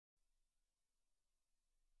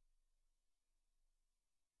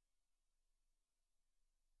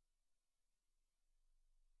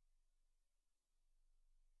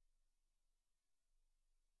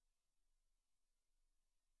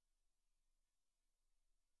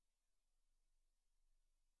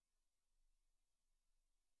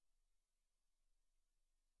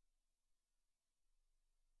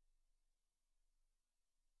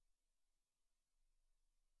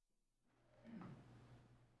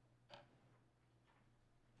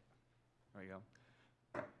There you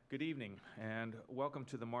go. Good evening, and welcome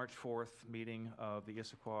to the March 4th meeting of the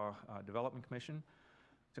Issaquah Development Commission.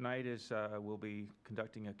 Tonight we'll be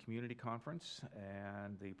conducting a community conference,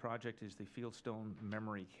 and the project is the Fieldstone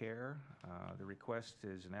Memory Care. The request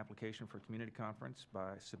is an application for community conference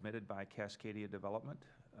submitted by Issaquah Development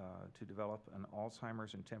to develop an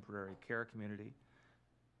Alzheimer's and temporary care community.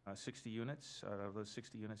 60 units. Out of those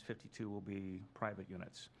 60 units, 52 will be private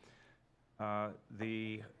units.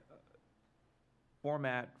 The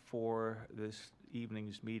format for this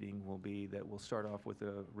evening's meeting will be that we'll start off with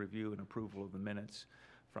a review and approval of the minutes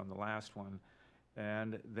from the last one,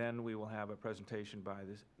 and then we will have a presentation by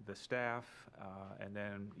the staff, and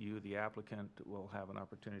then you, the applicant, will have an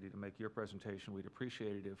opportunity to make your presentation. We'd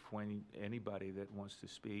appreciate it if anybody that wants to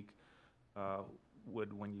speak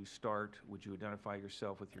when you start, would you identify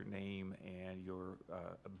yourself with your name and your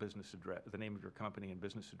business address, the name of your company and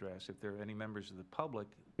business address. If there are any members of the public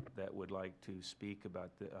that would like to speak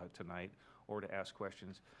about tonight or to ask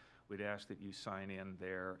questions, we'd ask that you sign in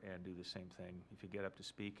there and do the same thing. If you get up to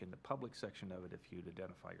speak in the public section of it, if you'd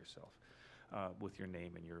identify yourself with your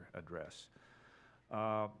name and your address.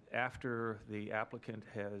 After the applicant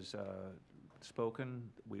has spoken,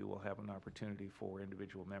 we will have an opportunity for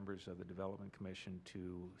individual members of the Development Commission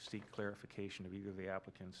to seek clarification of either the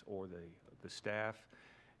applicants or the staff.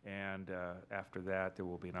 And after that, there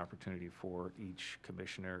will be an opportunity for each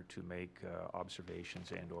commissioner to make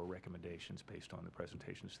observations and or recommendations based on the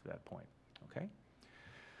presentations to that point. Okay?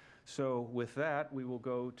 So with that, we will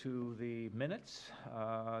go to the minutes.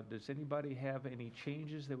 Does anybody have any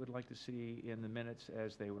changes they would like to see in the minutes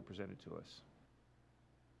as they were presented to us?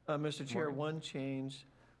 Mr. Chair, one change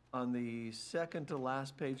on the second to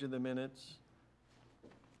last page of the minutes.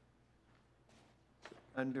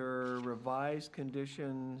 Under revised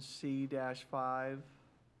condition C-5,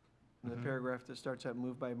 the paragraph that starts out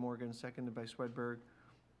moved by Morgan, seconded by Swedberg,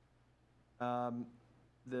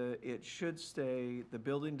 it should say the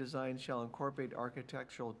building design shall incorporate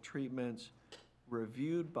architectural treatments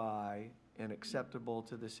reviewed by and acceptable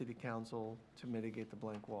to the City Council to mitigate the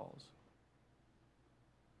blank walls.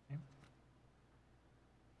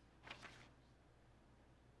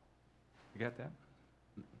 You got that?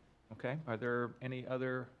 Okay. Are there any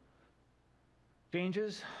other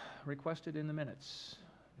changes requested in the minutes?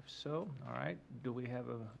 If so, all right. Do we have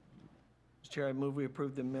a... Mr. Chair, I move we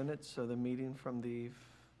approve the minutes of the meeting from the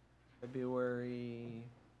February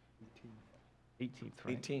 18th,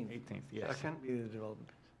 right? 18th, yes. Second. Meeting of the Development.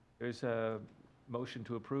 There's a motion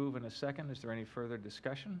to approve and a second. Is there any further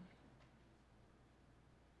discussion?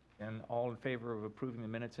 And all in favor of approving the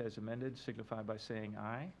minutes as amended signify by saying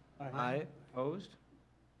aye. Aye. Opposed?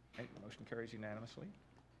 Okay, motion carries unanimously.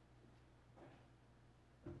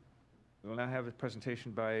 We will now have a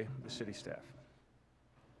presentation by the city staff.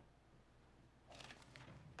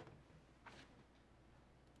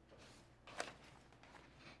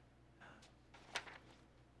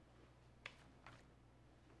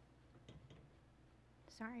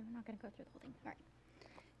 Sorry, we're not going to go through the whole thing. All right.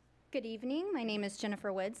 Good evening. My name is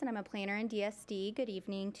Jennifer Woods, and I'm a planner in DSD. Good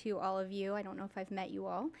evening to all of you. I don't know if I've met you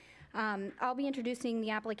all. I'll be introducing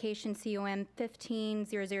the application COM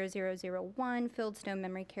 15-00001 Fieldstone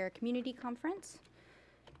Memory Care Community Conference.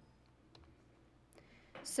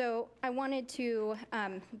 So I wanted to,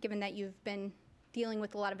 given that you've been dealing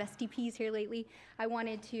with a lot of SDPs here lately, I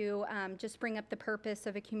wanted to just bring up the purpose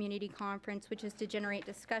of a community conference, which is to generate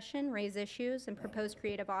discussion, raise issues, and propose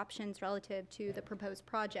creative options relative to the proposed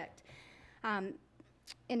project.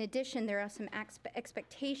 In addition, there are some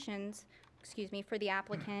expectations, for the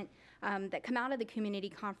applicant that come out of the community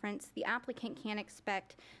conference. The applicant can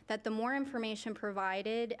expect that the more information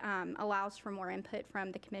provided allows for more input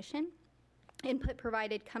from the commission. Input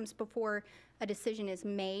provided comes before a decision is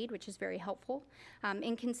made, which is very helpful.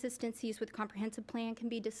 Inconsistencies with comprehensive plan can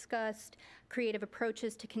be discussed. Creative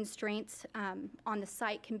approaches to constraints on the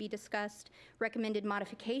site can be discussed. Recommended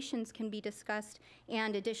modifications can be discussed.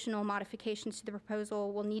 And additional modifications to the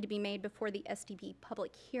proposal will need to be made before the SDP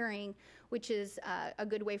public hearing, which is a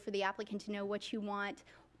good way for the applicant to know what you want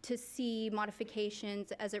to see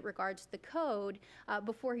modifications as it regards the code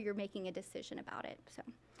before you're making a decision about it. So.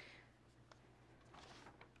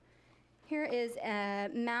 Here is a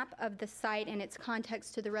map of the site and its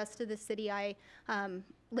context to the rest of the city. I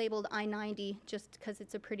labeled I-90 just because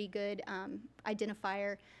it's a pretty good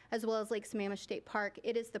identifier, as well as Lake Sammamish State Park.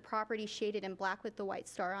 It is the property shaded in black with the white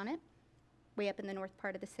star on it, way up in the north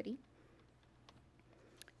part of the city.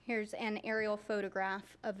 Here's an aerial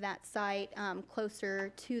photograph of that site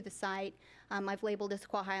closer to the site. I've labeled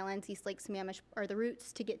Issaquah Highlands, East Lake Sammamish, are the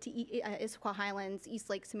routes to get to Issaquah Highlands, East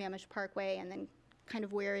Lake Sammamish Parkway, and then kind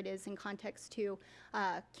of where it is in context to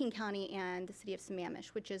King County and the city of Sammamish,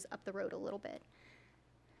 which is up the road a little bit.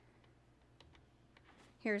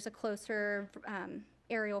 Here's a closer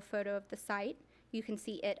aerial photo of the site. You can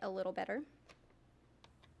see it a little better.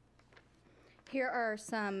 Here are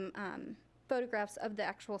some photographs of the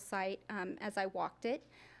actual site as I walked it.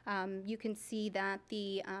 You can see that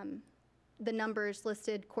the numbers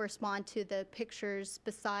listed correspond to the pictures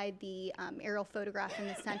beside the aerial photograph in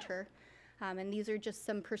the center. And these are just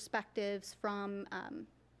some perspectives from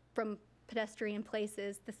pedestrian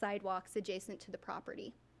places, the sidewalks adjacent to the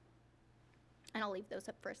property. And I'll leave those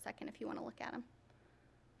up for a second if you want to look at them.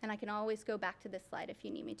 And I can always go back to this slide if you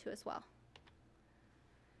need me to as well.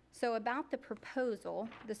 So about the proposal,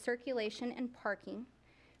 the circulation and parking,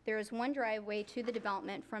 there is one driveway to the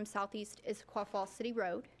development from southeast Issaquah Falls City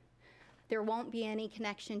Road. There won't be any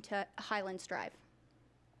connection to Highlands Drive.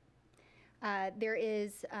 There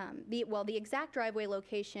is, the exact driveway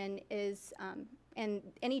location is, and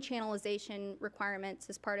any channelization requirements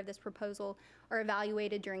as part of this proposal are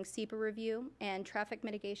evaluated during SEPA review and traffic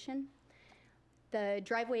mitigation. The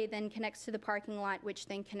driveway then connects to the parking lot, which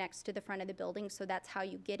then connects to the front of the building, so that's how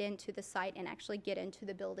you get into the site and actually get into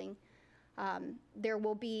the building. There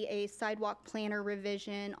will be a sidewalk planner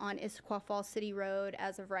revision on Issaquah Falls City Road.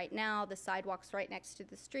 As of right now, the sidewalk's right next to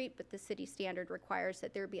the street, but the city standard requires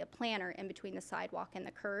that there be a planner in between the sidewalk and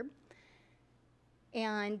the curb.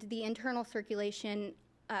 And the internal circulation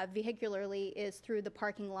vehicularly is through the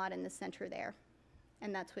parking lot in the center there.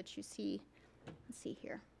 And that's what you see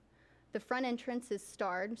here. The front entrance is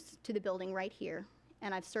starred to the building right here,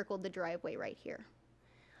 and I've circled the driveway right here.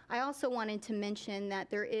 I also wanted to mention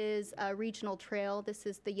that there is a regional trail. This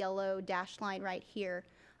is the yellow dash line right here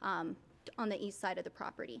on the east side of the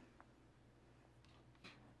property.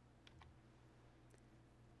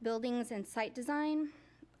 Buildings and site design.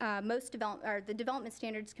 The development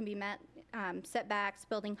standards can be met, setbacks,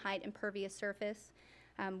 building height, impervious surface.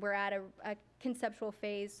 We're at a conceptual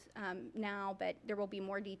phase now, but there will be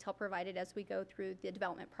more detail provided as we go through the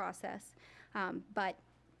development process. But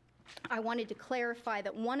I wanted to clarify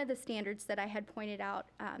that one of the standards that I had pointed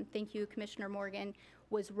out, thank you, Commissioner Morgan,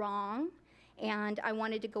 was wrong. And I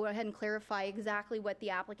wanted to go ahead and clarify exactly what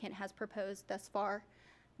the applicant has proposed thus far.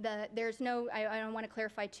 I want to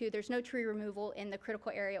clarify too, there's no tree removal in the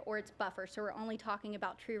critical area or its buffer, so we're only talking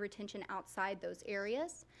about tree retention outside those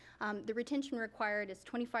areas. The retention required is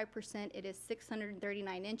 25%, it is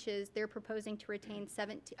 639 inches. They're proposing to retain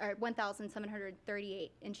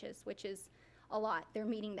 1,738 inches, which is a lot. They're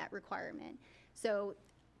meeting that requirement. So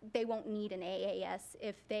they won't need an AAS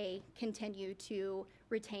if they continue to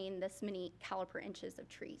retain this many caliper inches of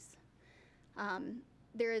trees.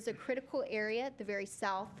 There is a critical area at the very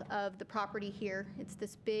south of the property here. It's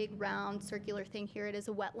this big round circular thing here. It is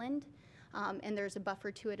a wetland, and there's a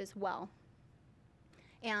buffer to it as well.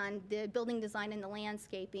 And the building design and the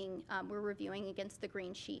landscaping, we're reviewing against the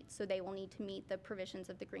green sheets, so they will need to meet the provisions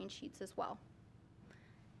of the green sheets as well.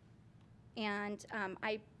 And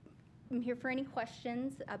I'm here for any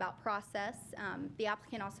questions about process. The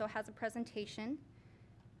applicant also has a presentation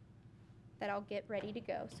that I'll get ready to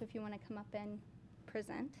go. So if you want to come up and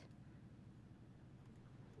present.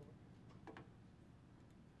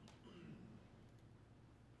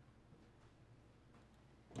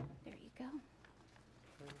 There you go.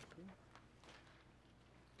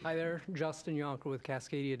 Hi there, Justin Yonker with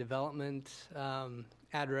Cascadia Development.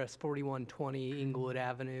 Address 4120 Inglewood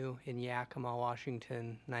Avenue in Yakima,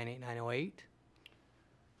 Washington, 98908.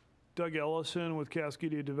 Doug Ellison with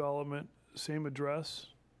Cascadia Development, same address.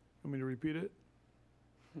 Want me to repeat it?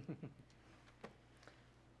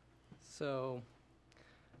 So,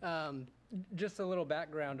 just a little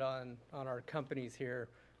background on our companies here.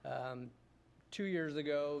 2 years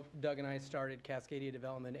ago, Doug and I started Cascadia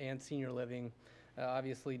Development and Senior Living.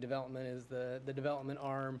 Obviously, development is the development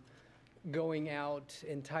arm, going out,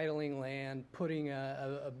 entitling land, putting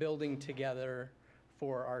a building together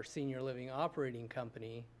for our senior living operating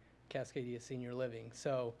company, Cascadia Senior Living.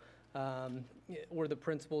 So we're the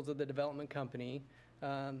principals of the development company.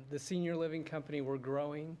 The senior living company, we're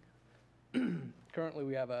growing. Currently,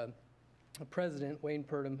 we have a president, Wayne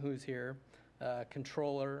Purdom, who's here,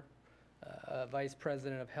 controller, vice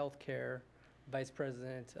president of healthcare, vice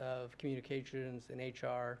president of communications and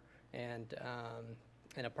HR, and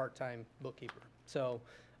a part-time bookkeeper. So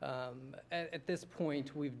at this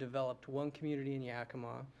point, we've developed one community in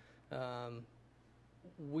Yakima.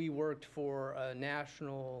 We worked for a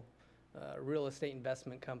national real estate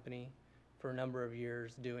investment company for a number of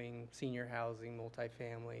years doing senior housing,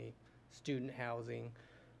 multifamily, student housing.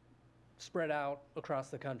 spread out across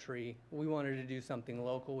the country. We wanted to do something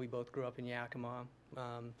local. We both grew up in Yakima.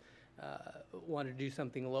 Wanted to do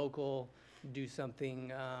something local, do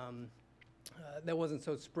something that wasn't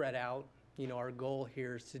so spread out. You know, our goal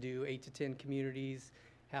here is to do 8 to 10 communities,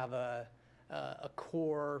 have a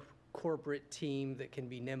core corporate team that can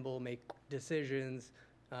be nimble, make decisions.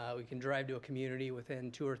 We can drive to a community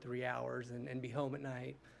within 2 or 3 hours and be home at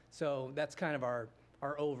night. So that's kind of our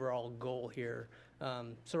overall goal here.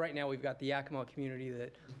 So right now we've got the Yakima community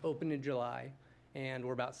that opened in July, and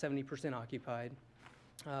we're about 70% occupied.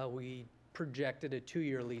 We projected a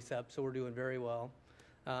 2-year lease up, so we're doing very well.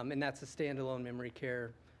 And that's a standalone memory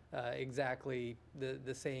care, exactly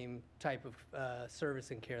the same type of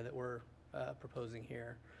service and care that we're proposing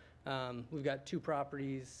here. We've got 2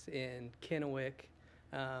 properties in Kennewick,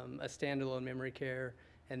 a standalone memory care,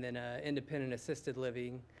 and then independent assisted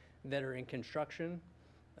living that are in construction.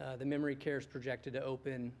 The memory care is projected to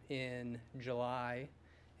open in July,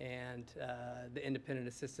 and the independent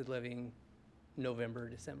assisted living November,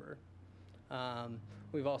 December.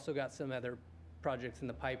 We've also got some other projects in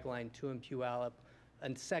the pipeline, 2 in Puyallup,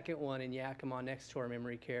 a second one in Yakima next to our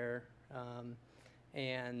memory care,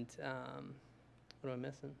 and what am I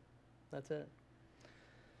missing? That's it.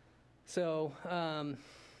 So,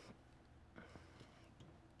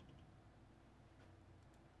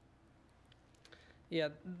 yeah,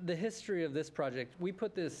 the history of this project, we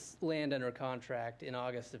put this land under contract in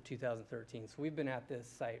August of 2013, so we've been at this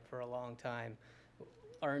site for a long time.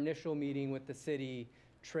 Our initial meeting with the city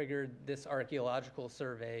triggered this archaeological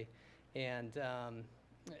survey, and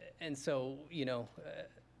so, you know,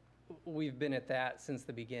 we've been at that since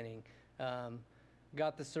the beginning.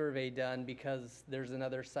 Got the survey done because there's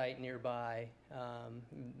another site nearby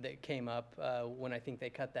that came up when I think they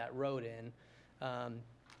cut that road in.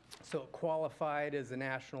 So it qualified as a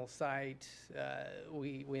national site.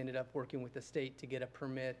 We ended up working with the state to get a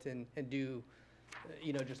permit and do,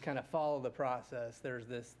 you know, just kind of follow the process. There's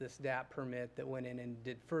this DAP permit that went in and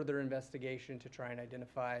did further investigation to try and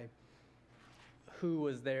identify who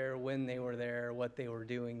was there, when they were there, what they were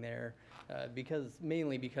doing there,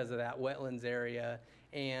 mainly because of that wetlands area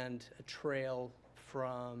and a trail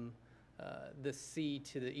from the sea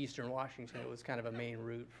to the eastern Washington. It was kind of a main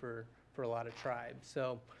route for a lot of tribes.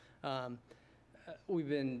 So we've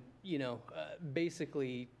been, you know,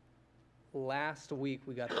 basically last week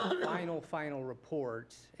we got the final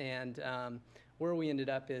report, and where we ended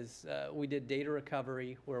up is we did data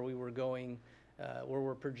recovery where we were going, where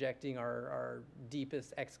we're projecting our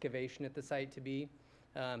deepest excavation at the site to be.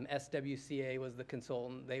 SWCA was the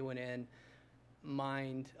consultant. They went in,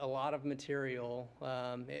 mined a lot of material.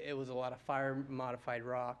 It was a lot of fire modified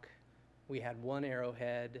rock. We had 1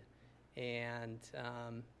 arrowhead, and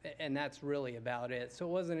that's really about it. So it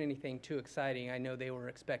wasn't anything too exciting. I know they were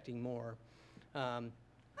expecting more. But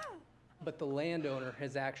the landowner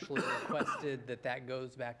has actually requested that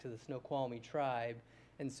goes back to the Snoqualmie tribe.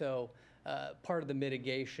 And so part of the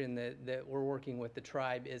mitigation that we're working with the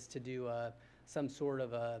tribe is to do some sort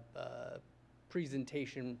of a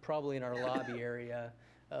presentation, probably in our lobby area,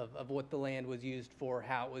 of what the land was used for,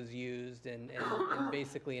 how it was used, and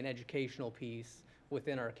basically an educational piece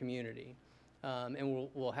within our community. And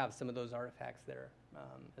we'll have some of those artifacts there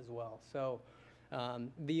as well. So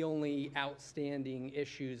the only outstanding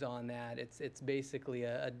issues on that, it's basically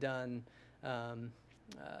a done, I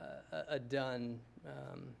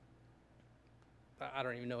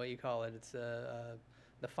don't even know what you call it. It's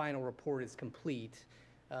the final report is complete.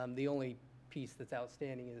 The only piece that's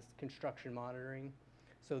outstanding is construction monitoring.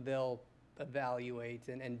 So they'll evaluate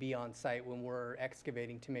and be on site when we're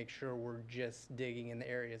excavating to make sure we're just digging in the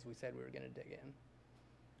areas we said we were going to dig in.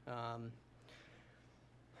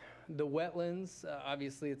 The wetlands,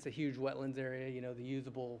 obviously it's a huge wetlands area. You know, the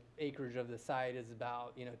usable acreage of the site is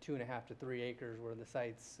about, 2.5 to 3 acres, where the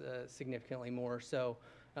site's significantly more. So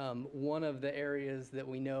one of the areas that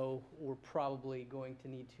we know we're probably going to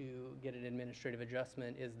need to get an administrative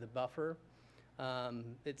adjustment is the buffer.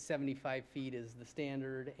 It's 75 feet is the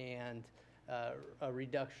standard, and a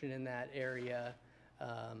reduction in that area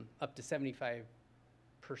up to 75%,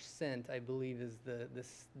 I believe, is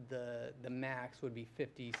the max would be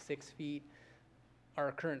 56 feet.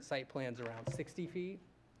 Our current site plan's around 60 feet,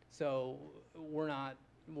 so we're not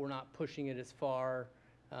pushing it as far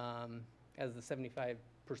as the 75%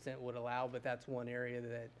 would allow, but that's one area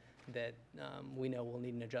that we know we'll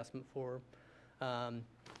need an adjustment for.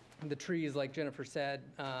 The trees, like Jennifer said,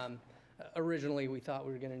 originally we thought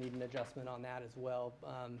we were going to need an adjustment on that as well.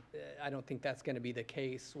 I don't think that's going to be the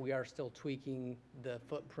case. We are still tweaking the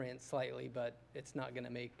footprint slightly, but it's not going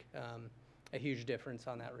to make a huge difference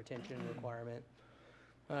on that retention requirement.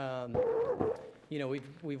 You know,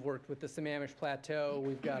 we've worked with the Sammamish Plateau,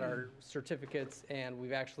 we've got our certificates, and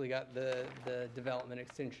we've actually got the development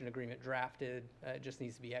extension agreement drafted. It just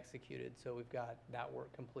needs to be executed, so we've got that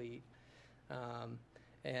work complete.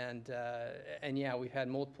 And yeah, we've had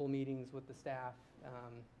multiple meetings with the staff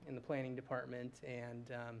in the planning department,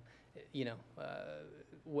 and you know,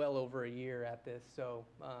 well over a year at this. So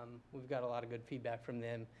we've got a lot of good feedback from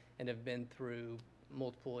them, and have been through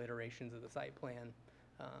multiple iterations of the site plan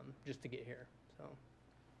just to get here. So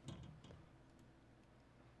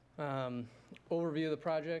overview of the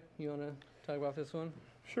project. You want to talk about this one?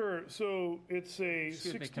 Sure, so it's a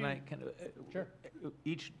Excuse me, 16... Sure.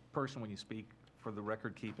 Each person, when you speak, for the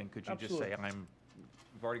record keeping, could you just say, Absolutely.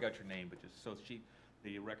 you've already got your name, but just so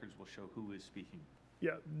the records will show who is speaking.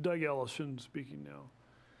 Yeah, Doug Ellison speaking now.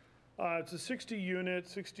 It's a 60-unit,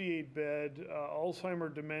 68-bed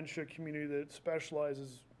Alzheimer dementia community that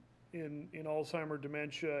specializes in Alzheimer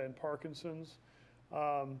dementia and Parkinson's.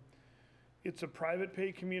 It's a private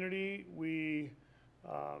pay community. We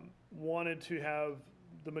wanted to have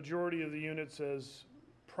the majority of the units as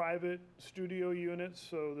private studio units,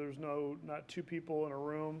 so there's not two people in a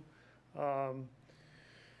room.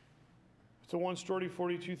 It's a one-story,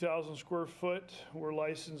 42,000 square foot. We're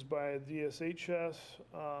licensed by DSHS,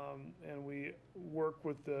 and we work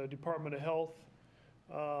with the Department of Health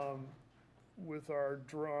with our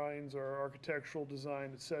drawings, our architectural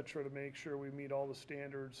design, et cetera, to make sure we meet all the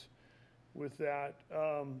standards with that.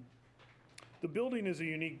 The building is a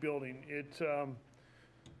unique building.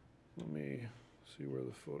 Let me see where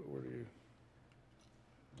the photo, where do you,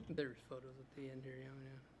 There's photos at the end here.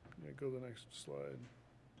 Yeah. go to the next slide.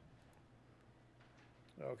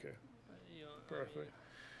 Okay. Perfect.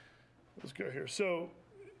 Let's go here. So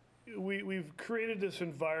we've created this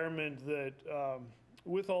environment that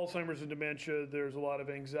with Alzheimer's and dementia, there's a lot of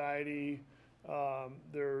anxiety.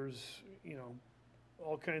 There's, you know,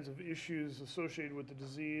 all kinds of issues associated with the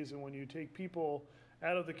disease. And when you take people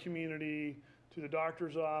out of the community to the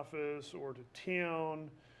doctor's office or to town,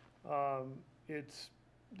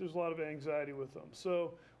 there's a lot of anxiety with them.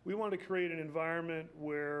 So we wanted to create an environment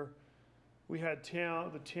where we had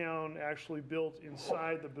the town actually built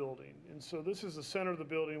inside the building. And so this is the center of the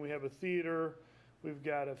building. We have a theater, we've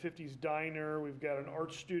got a 50s diner, we've got an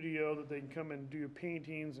art studio that they can come and do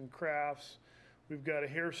paintings and crafts. We've got a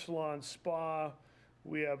hair salon, spa.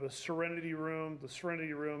 We have a serenity room. The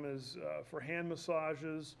serenity room is for hand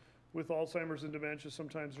massages. With Alzheimer's and dementia,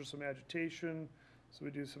 sometimes there's some agitation, so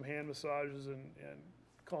we do some hand massages and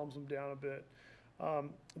calms them down a bit.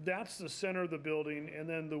 That's the center of the building, and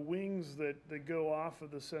then the wings that go off of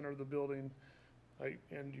the center of the building,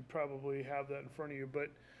 and you probably have that in front of you, but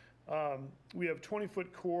we have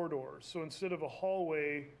 20-foot corridors. So instead of a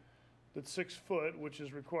hallway that's 6 foot, which is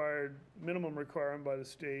minimum requirement by the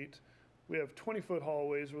state, we have 20-foot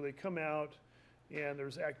hallways where they come out, and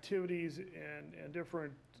there's activities and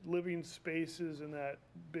different living spaces in that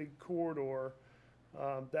big corridor.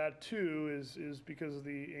 That too is because of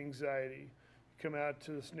the anxiety. Come out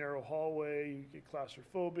to this narrow hallway, you get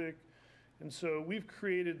claustrophobic. And so we've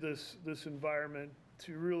created this environment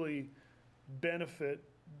to really benefit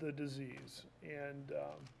the disease. And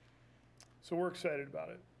so we're excited about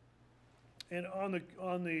it. And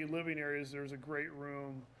on the living areas, there's a great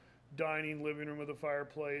room, dining, living room with a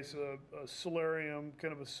fireplace, a solarium,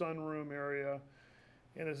 kind of a sunroom area.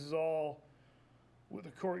 And this is all with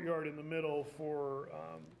a courtyard in the middle for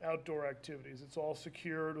outdoor activities. It's all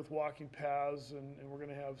secured with walking paths, and we're going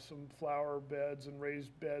to have some flower beds and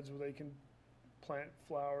raised beds where they can plant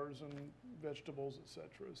flowers and vegetables,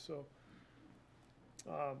 etc. So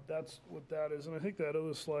that's what that is. And I think that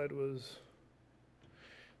other slide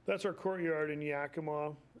that's our courtyard in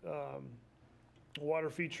Yakima. Water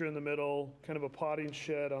feature in the middle, kind of a potting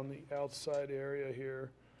shed on the outside area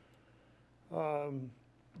here.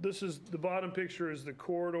 The bottom picture is the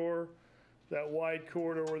corridor, that wide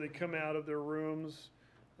corridor where they come out of their rooms.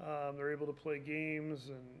 They're able to play games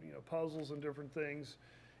and puzzles and different things.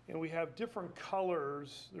 And we have different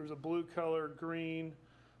colors. There's a blue color, green.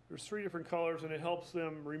 There's 3 different colors, and it helps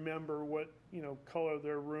them remember what color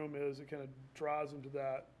their room is. It kind of draws them to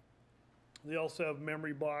that. They also have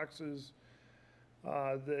memory boxes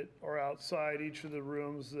that are outside each of the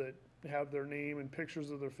rooms that have their name and pictures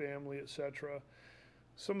of their family, etc.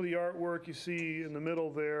 Some of the artwork you see in the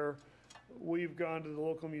middle there, we've gone to the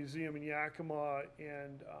local museum in Yakima,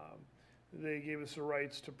 and they gave us the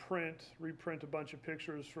rights to reprint a bunch of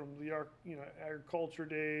pictures from the agriculture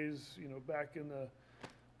days, back in the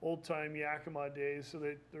old-time Yakima days, so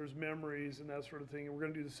that there's memories and that sort of thing. And we're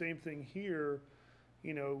going to do the same thing here,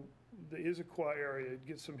 the Issaquah area,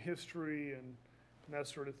 get some history and that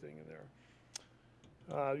sort of thing in there.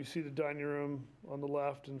 You see the dining room on the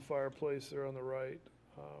left and fireplace there on the right.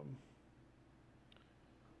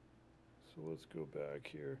 So let's go back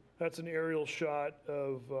here. That's an aerial shot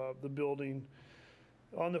of the building.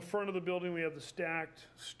 On the front of the building, we have the stacked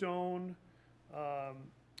stone.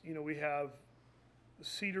 We have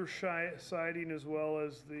cedar siding as well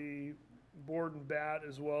as the board and bat,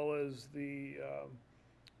 as well as the,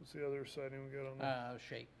 what's the other siding we got on there?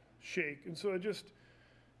 Shake. And so it just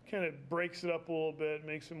kind of breaks it up a little bit,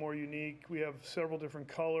 makes it more unique. We have several different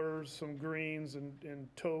colors, some greens and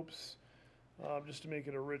taupes, just to make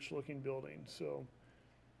it a rich-looking building. So,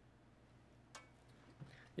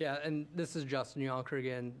 Yeah, and this is Justin Yonker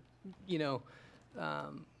again.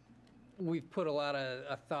 We've put a lot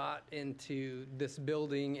of thought into this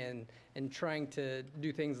building and trying to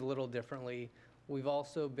do things a little differently. We've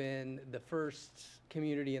also been the first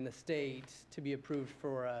community in the state to be approved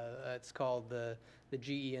for it's called the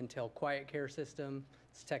GE Intel Quiet Care System.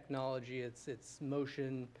 It's technology. It's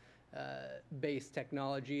motion based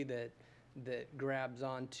technology that grabs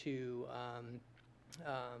onto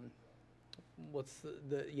what's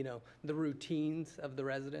the routines of the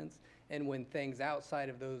residents, and when things outside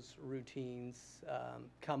of those routines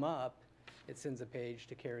come up, it sends a page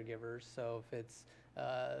to caregivers. So if it's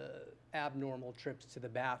abnormal trips to the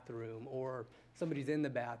bathroom, or somebody's in the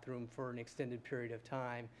bathroom for an extended period of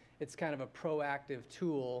time, it's kind of a proactive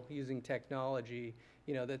tool using technology,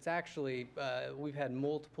 that's actually, we've had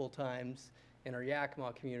multiple times in our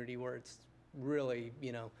Yakima community where it's really,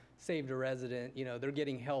 saved a resident. They're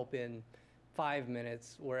getting help in 5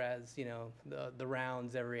 minutes, whereas, the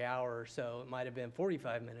rounds every hour or so, it might have been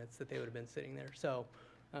 45 minutes that they would have been sitting there. So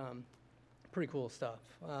pretty cool stuff.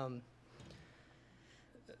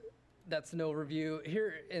 That's an overview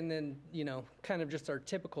here. And then, kind of just our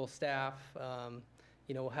typical staff,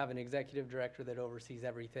 we'll have an executive director that oversees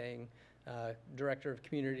everything, director of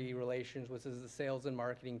community relations, which is the sales and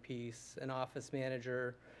marketing piece, an office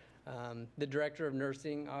manager, the director of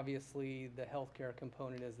nursing. Obviously, the healthcare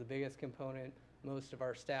component is the biggest component. Most of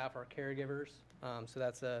our staff are caregivers, so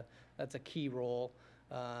that's a key role.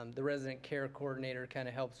 The resident care coordinator kind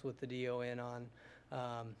of helps with the DON on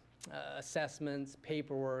assessments,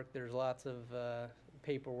 paperwork. There's lots of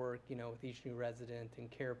paperwork, with each new resident,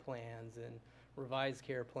 and care plans and revised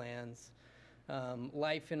care plans.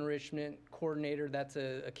 Life enrichment coordinator, that's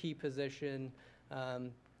a key position.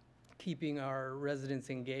 Keeping our residents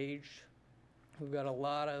engaged. We've got a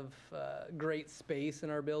lot of great space in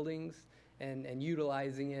our buildings and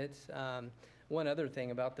utilizing it. One other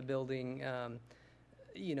thing about the building,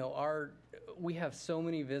 we have so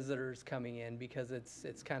many visitors coming in because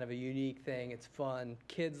it's kind of a unique thing. It's fun.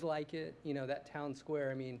 Kids like it. That town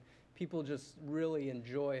square, people just really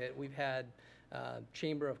enjoy it. We've had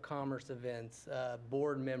Chamber of Commerce events,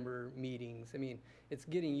 board member meetings. It's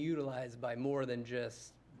getting utilized by more than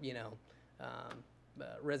just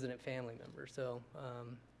resident family members. So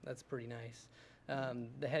that's pretty nice.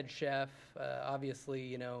 The head chef,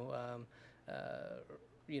 obviously, room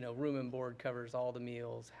and board covers all the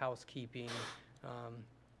meals, housekeeping,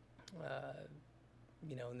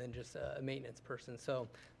 and then just a maintenance person. So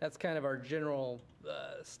that's kind of our general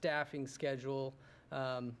staffing schedule.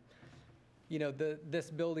 This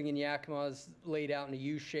building in Yakima is laid out in a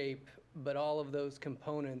U shape, but all of those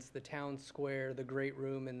components, the town square, the great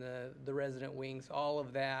room, and the resident wings, all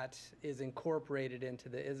of that is incorporated into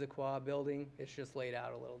the Issaquah building. It's just laid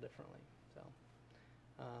out a little differently. So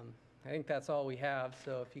I think that's all we have.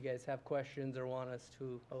 So if you guys have questions or want us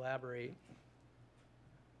to elaborate.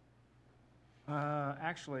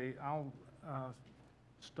 Actually, I'll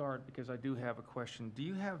start because I do have a question. Do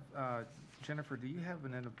you have, Jennifer, do you have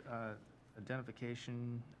an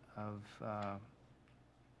identification of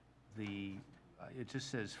it just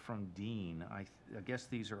says from Dean. I guess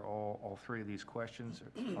these are all three of these questions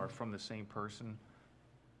are from the same person?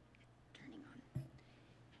 Turning on.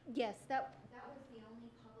 Yes, that was the only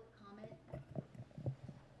public comment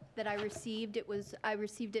that I received. I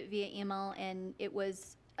received it via email, and it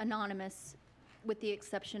was anonymous with the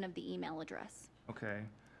exception of the email address. Okay.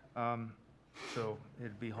 So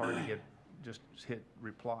it'd be hard to just hit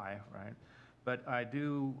reply, right? But I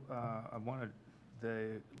do, I wanted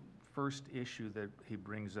the first issue that he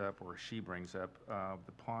brings up, or she brings up,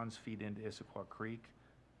 the ponds feed into Issaquah Creek.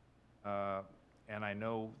 And I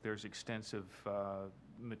know there's extensive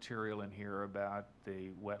material in here about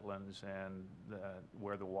the wetlands and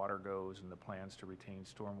where the water goes and the plans to retain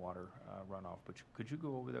stormwater runoff. But could you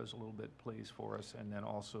go over those a little bit, please, for us? And then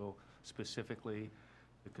also specifically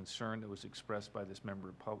the concern that was expressed by this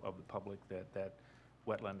member of the public that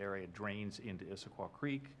wetland area drains into Issaquah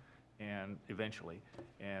Creek, and eventually,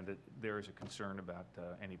 and there is a concern about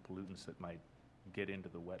any pollutants that might get into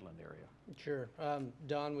the wetland area. Sure.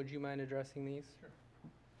 Don, would you mind addressing these? Sure.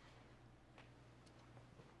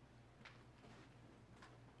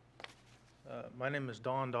 My name is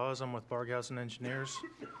Don Dawes. I'm with Barghausen Engineers.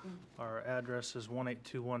 Our address is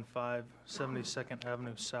 18215 72nd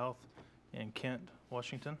Avenue South in Kent,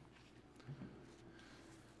 Washington.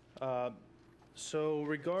 So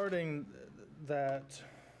regarding that,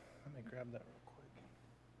 let me grab that real quick.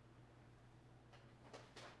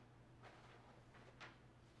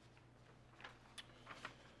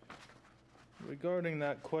 Regarding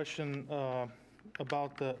that question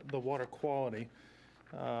about the water quality,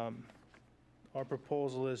 our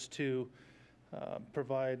proposal is to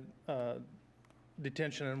provide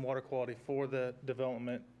detention and water quality for the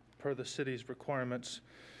development per the city's requirements,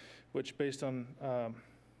 which based on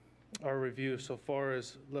our review so far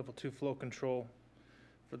is level 2 flow control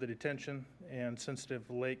for the detention and sensitive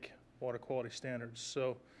lake water quality standards.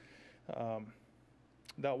 So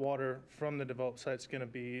that water from the developed site is going to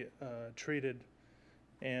be treated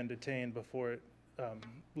and detained before it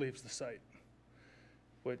leaves the site,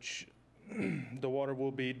 which the water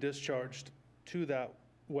will be discharged to that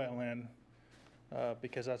wetland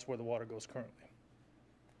because that's where the water goes currently.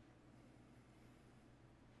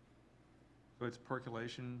 So it's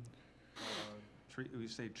percolation, we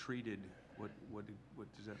say treated, what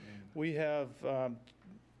does that mean? We have,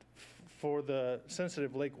 for the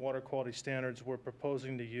sensitive lake water quality standards, we're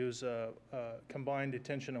proposing to use a combined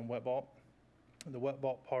detention and wet vault. The wet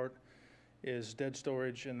vault part is dead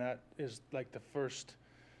storage, and that is like the first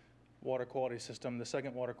water quality system. The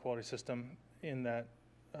second water quality system in that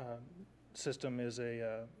system is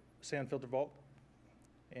a sand filter vault,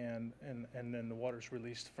 and then the water's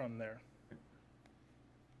released from there.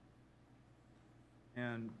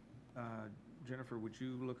 And Jennifer, would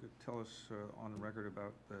you tell us on the record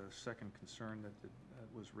about the second concern that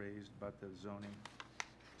was raised about the zoning?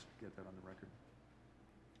 Just get that on the record.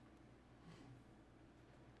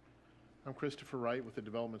 I'm Christopher Wright with the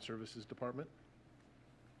Development Services Department.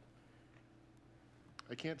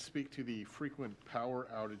 I can't speak to the frequent power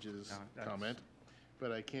outages comment,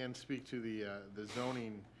 but I can speak to the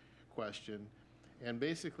zoning question. And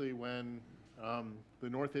basically, when the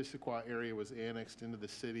North Issaquah area was annexed into the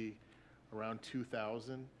city around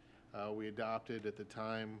 2000, we adopted at the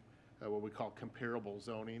time what we call comparable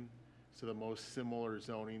zoning. So the most similar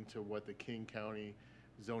zoning to what the King County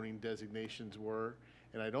zoning designations were.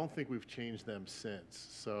 And I don't think we've changed them since.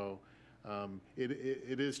 So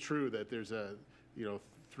it is true that there's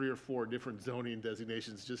 3 or 4 different zoning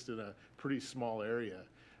designations just in a pretty small area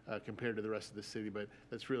compared to the rest of the city. But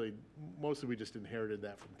that's really, mostly we just inherited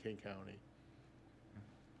that from King County.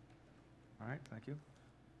 All right, thank you.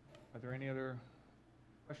 Are there any other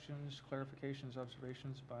questions, clarifications,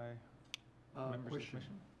 observations by members of the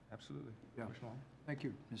commission? Absolutely. Yeah. Commissioner Long? Thank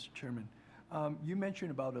you, Mr. Chairman. You mentioned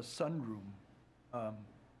about a sunroom,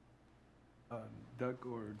 Doug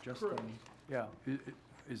or Justin? Correct. Yeah,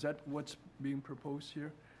 is that what's being proposed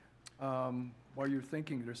here? While you're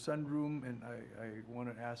thinking, there's sunroom, and I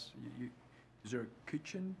want to ask, is there a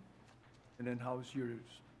kitchen? And then how's your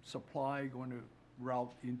supply going to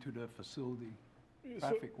route into the facility,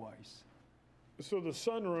 traffic-wise? So the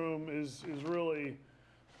sunroom is really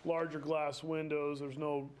larger glass windows. There's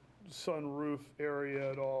no sunroof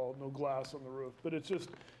area at all, no glass on the roof. But it's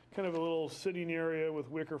just kind of a little sitting area with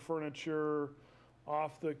wicker furniture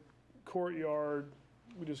off the courtyard.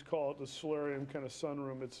 We just call it the solarium kind of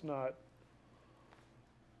sunroom. It's not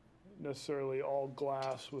necessarily all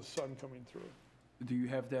glass with sun coming through. Do you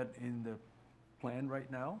have that in the plan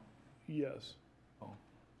right now? Yes. Oh.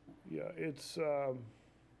 Yeah, it's, oh,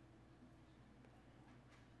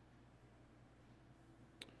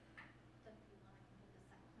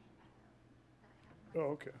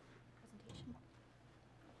 okay. Presentation.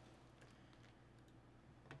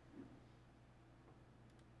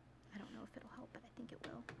 I don't know if it'll help, but I think it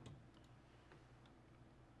will.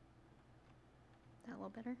 Is that a little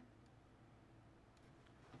better?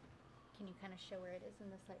 Can you kind of show where it is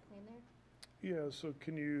in the site plan there? Yeah, so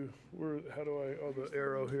can you, how do I, oh, the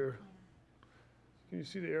arrow here. Can you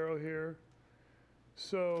see the arrow here?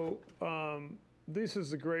 So this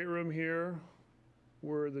is the great room here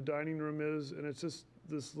where the dining room is, and it's just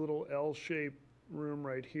this little L-shaped room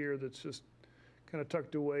right here that's just kind of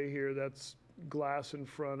tucked away here. That's glass in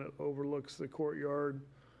front. It overlooks the courtyard.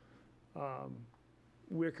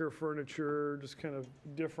 Wicker furniture, just kind of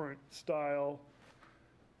different style.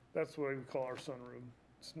 That's what we call our sunroom.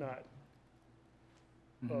 It's not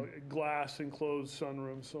glass enclosed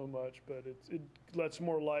sunroom so much, but it lets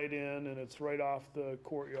more light in, and it's right off the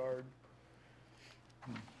courtyard.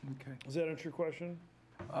 Okay. Does that answer your question?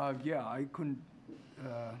 Yeah, I couldn't,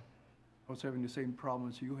 I was having the same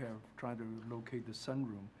problems you have, trying to locate the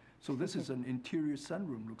sunroom. So this is an interior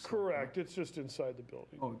sunroom, looks like. Correct. It's just inside the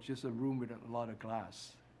building. Oh, just a room with a lot of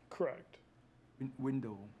glass, Correct.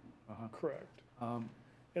 window. Uh-huh. Correct. Um,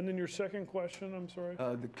 And then your second question, I'm sorry?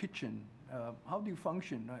 The kitchen, how do you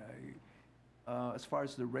function? As far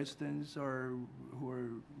as the residents who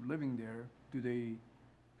are living there, do they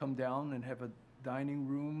come down and have a dining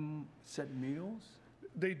room, set meals?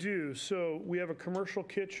 They do. So we have a commercial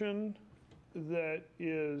kitchen that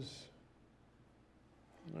is,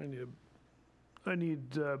 I need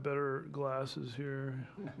better glasses here.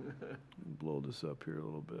 Blow this up here a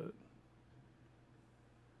little bit.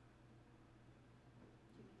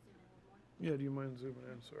 Yeah, do you mind zooming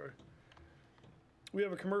in? Sorry. We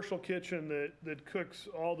have a commercial kitchen that cooks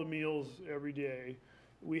all the meals every day.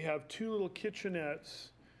 We have two little kitchenettes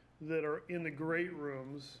that are in the great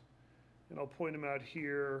rooms, and I'll point them out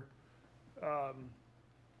here.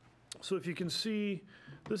 So if you can see,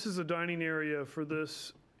 this is a dining area for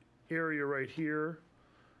this area right here.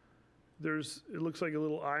 It looks like a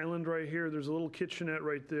little island right here. There's a little kitchenette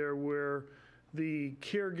right there where the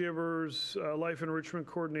caregivers, life enrichment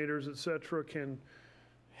coordinators, et cetera, can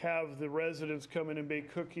have the residents come in and bake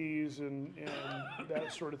cookies and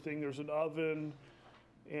that sort of thing. There's an oven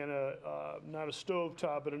and not a stove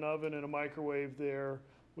top, but an oven and a microwave there,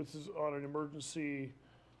 which is on an emergency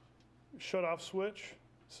shut-off switch.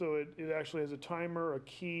 So it actually has a timer, a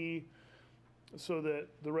key, so that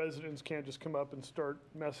the residents can't just come up and start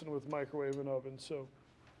messing with microwave and oven. So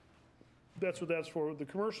that's what that's for. The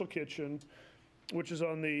commercial kitchen, which is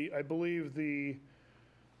on I believe let me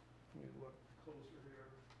look closer here.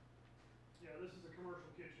 Yeah, this is the commercial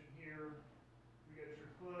kitchen here. We got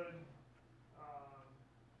your hood,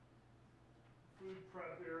 food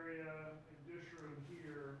prep area, and dish room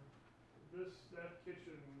here. That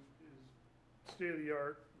kitchen is state of the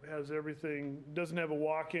art, has everything, doesn't have a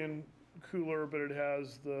walk-in cooler, but it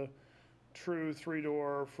has the true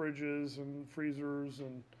 3-door fridges and freezers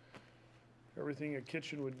and everything a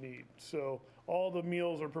kitchen would need. So all the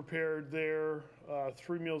meals are prepared there,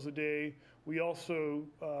 3 meals a day. We also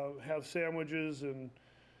have sandwiches and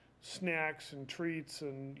snacks and treats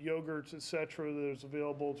and yogurts, et cetera, that is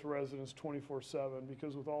available to residents 24/7,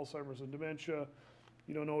 because with Alzheimer's and dementia,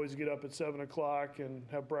 you don't always get up at 7 o'clock and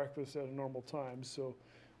have breakfast at a normal time. So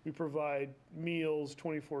we provide meals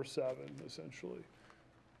 24/7, essentially.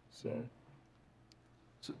 So.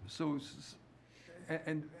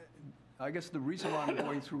 And I guess the reason why I'm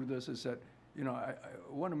going through this is that, I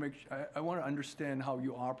want to understand how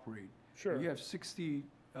you operate. Sure. You have 60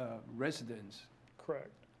 residents.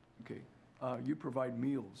 Correct. Okay. You provide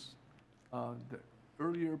meals. The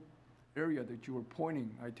earlier area that you were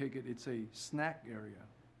pointing, I take it it's a snack area,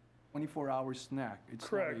 24-hour snack. It's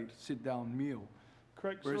Correct. not a sit-down meal.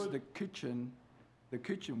 Correct. Whereas So the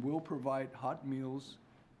kitchen will provide hot meals,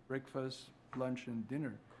 breakfast, lunch, and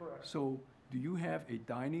dinner. Correct. So do you have a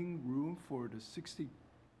dining room for the 60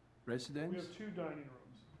 residents? We have 2 dining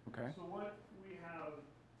rooms. Okay. So what we have,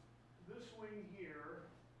 this wing here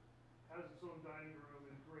has its own dining room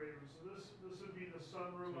and great room. So this would be the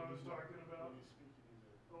sunroom I was talking about.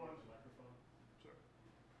 Oh, I'm sorry.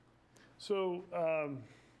 So,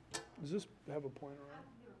 does this have a pointer on it?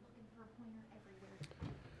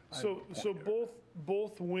 So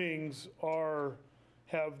both wings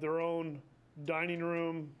have their own dining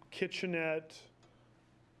room, kitchenette,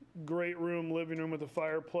 great room, living room with a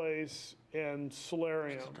fireplace, and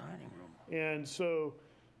solarium. And so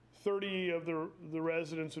 30 of the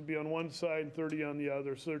residents would be on one side and 30 on the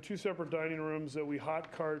other. So there are 2 separate dining rooms that we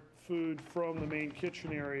hot cart food from the main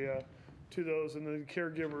kitchen area to those, and the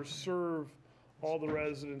caregivers serve all the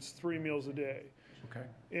residents 3 meals a day. Okay.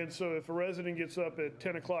 And so if a resident gets up at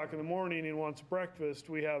 10 o'clock in the morning and wants breakfast,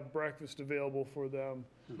 we have breakfast available for them.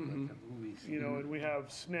 And we have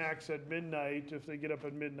snacks at midnight if they get up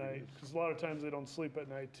at midnight, because a lot of times they don't sleep at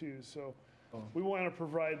night too. So we want to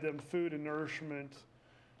provide them food and nourishment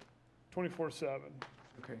 24/7.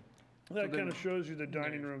 Okay. That kind of shows you the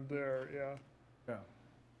dining room there, yeah. Yeah.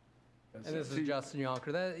 And this is Justin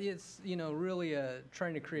Yonker. That it's really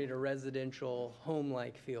trying to create a residential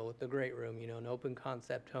home-like feel with the great room. An open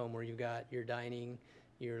concept home where you've got your dining,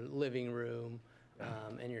 your living room,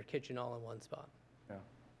 and your kitchen all in one spot.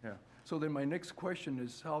 Yeah. So then my next question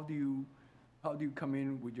is, how do you come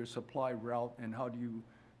in with your supply route, and how do you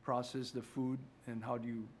process the food, and how do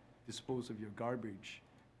you dispose of your garbage?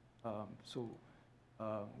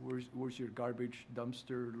 Where's your garbage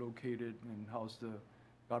dumpster located, and how's the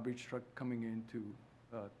garbage truck coming in to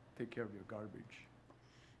take care of your garbage?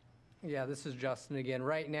 Yeah, this is Justin again.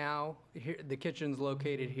 Right now, here, the kitchen's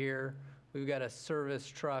located here. We've got a service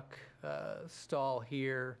truck stall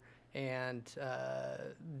here, and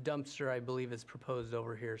dumpster, I believe, is proposed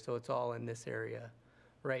over here. So it's all in this area,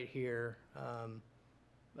 right here,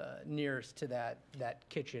 nearest to that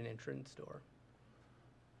kitchen entrance door.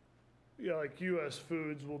 Yeah, like US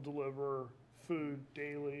Foods will deliver food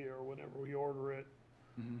daily or whenever we order it.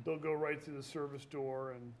 They'll go right through the service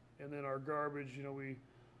door, and then our garbage, we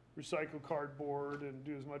recycle cardboard and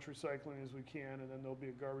do as much recycling as we can, and then there'll be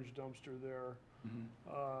a garbage dumpster there.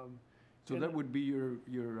 So that would be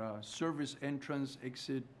your service entrance,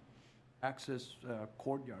 exit, access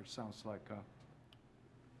courtyard, sounds like.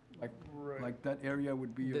 Right. Like that area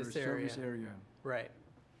would be your This service area. area. Right.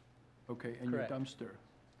 Okay, and Correct. your dumpster.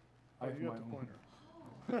 I have You my got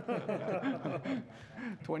the own. pointer.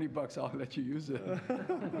 $20, I'll let you use it.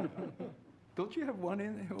 Don't you have one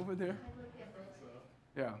over there?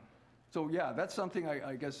 Yeah. So, yeah, that's something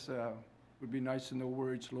I guess would be nice to know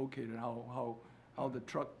where it's located, how the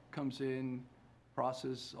truck comes in,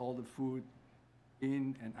 process all the food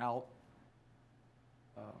in and out,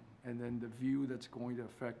 and then the view that's going to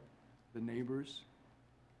affect the neighbors.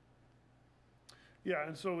 Yeah,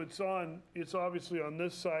 and so it's obviously on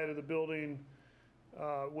this side of the building,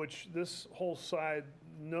 which this whole side,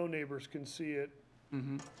 no neighbors can see it.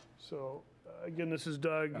 So, again, this is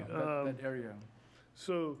Doug. That area,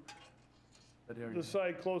 So that area. the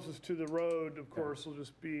side closest to the road, of course, will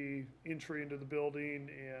just be entry into the building,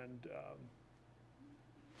 and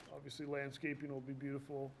obviously landscaping will be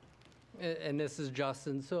beautiful. And this is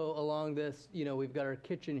Justin. So along this, we've got our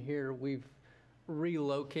kitchen here. We've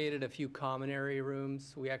relocated a few common area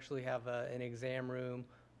rooms. We actually have an exam room,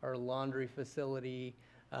 our laundry facility,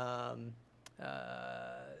 the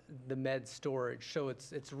med storage. So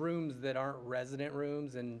it's rooms that aren't resident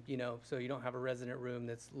rooms, and so you don't have a resident room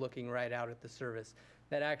that's looking right out at the service.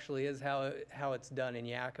 That actually is how it's done in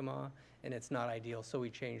Yakima, and it's not ideal. So we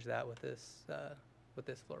changed that with this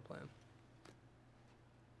floor plan.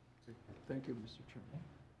 Thank you, Mr. Chairman.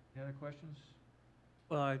 Any other questions?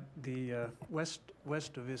 Well, the west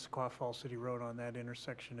of Issaquah Falls City Road on that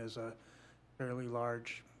intersection is a fairly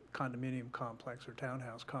large condominium complex or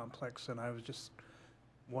townhouse complex, and I was just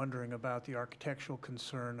wondering about the architectural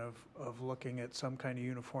concern of looking at some kind of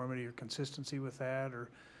uniformity or consistency with that, or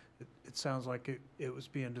it sounds like it was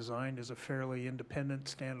being designed as a fairly independent,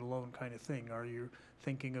 standalone kind of thing. Are you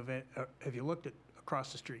thinking of it, have you looked at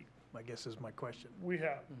across the street, I guess is my question. We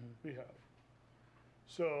have.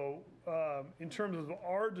 So in terms of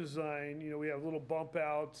our design, we have little bump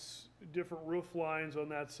outs, different roof lines on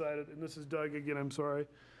that side, and this is Doug again, I'm sorry,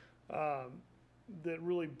 that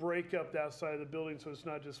really break up that side of the building so it's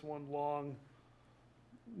not just one long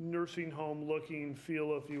nursing home looking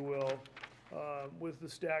feel, if you will, with the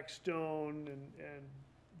stacked stone and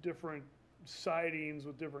different sidings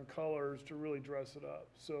with different colors to really dress it up.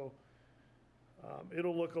 So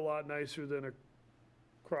it'll look a lot nicer than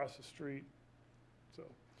across the street. So.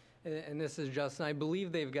 And this is Justin. I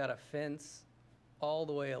believe they've got a fence all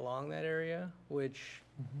the way along that area, which,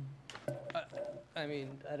 I mean,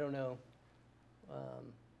 I don't know.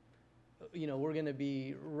 We're going to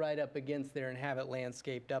be right up against there and have it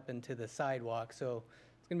landscaped up into the sidewalk, so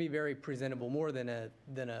it's going to be very presentable, more than a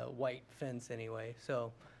white fence anyway.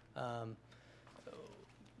 So,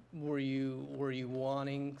 were you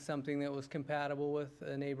wanting something that was compatible with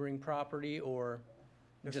a neighboring property, or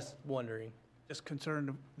just wondering? Just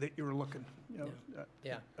concerned that you were looking,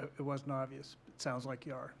 Yeah. It wasn't obvious. It sounds like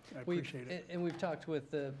you are. I appreciate it. And we've talked with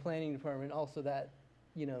the planning department also that,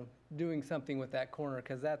 doing something with that corner,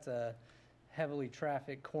 because that's a heavily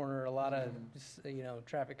trafficked corner, a lot of,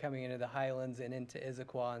 traffic coming into the Highlands and into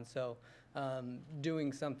Issaquah. And so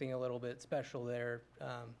doing something a little bit special there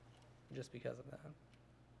just because of that.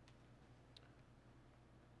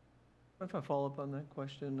 If I follow up on that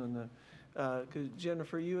question, on the, because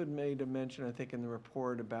Jennifer, you had made a mention, I think, in the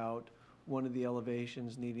report about one of the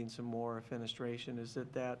elevations needing some more fenestration. Is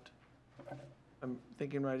it that, I'm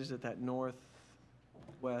thinking right, is it that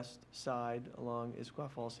northwest side along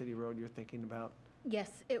Issaquah Falls City Road you're thinking about?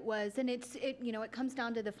 Yes, it was, and it comes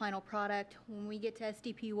down to the final product. When we get to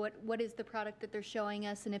SDP, what is the product that they're showing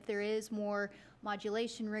us, and if there is more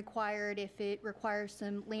modulation required, if it requires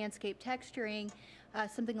some landscape texturing,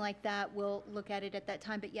 something like that, we'll look at it at that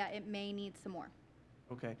time. But yeah, it may need some more.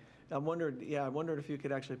 Okay. I wondered if you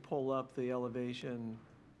could actually pull up the elevation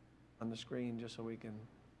on the screen just so we can.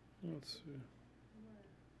 Let's see.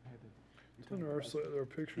 It's on our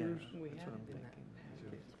pictures. We That's have what I'm it in that thinking.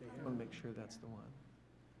 I want to make sure that's the one.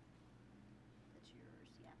 That's yours,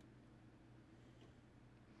 yeah.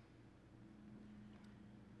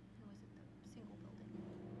 Or was it the single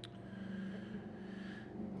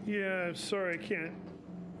building? Yeah, sorry, I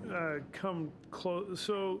can't come close.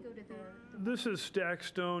 So Go to the this is stack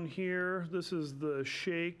stone here. This is the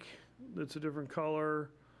shake. That's a different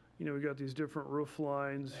color. You know, we got these different roof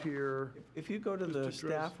lines here. If you go to Just the address-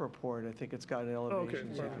 staff report, I think it's got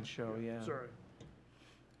elevations you fine. can show, yeah. Sorry.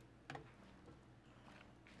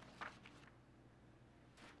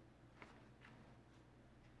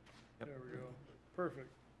 Yep. There we go. Perfect.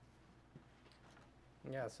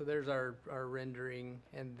 Yeah, so there's our rendering,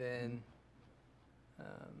 and then,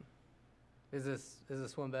 is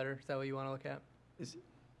this one better? Is that what you want to look at?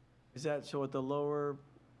 Is that, so at the lower,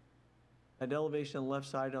 at elevation on the left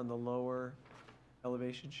side on the lower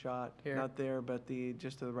elevation shot? Here. Not there, but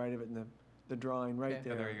just to the right of it in the drawing, right Okay.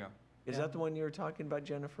 there. There you go. Is Yeah. that the one you were talking about,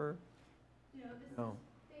 Jennifer? No, this No.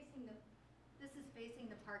 this is facing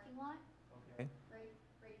the parking lot, Okay.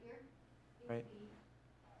 right here. It Right. would be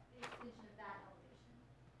the extension of that elevation.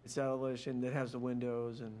 It's that elevation that has the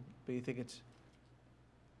windows but you think it's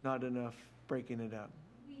not enough breaking it up?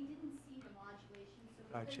 We didn't see the modulation, so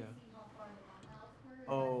we Gotcha. couldn't see how far the bump outs were. and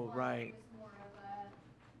Oh, that's why right. It was more of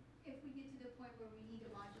a, if we get to the point where we need to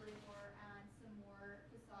modulate more, add some more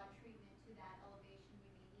facade treatment to that elevation,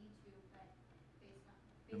 we may need to, but based on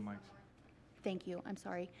mic's- more. Thank you, I'm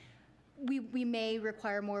sorry. We may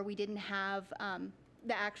require more. We didn't have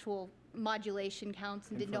the actual modulation counts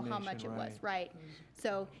and didn't know how much it Information, was, right?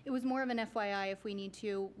 So it was more of an FYI. If we need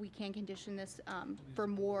to, we can condition this for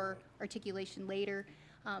more articulation later.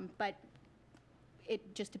 But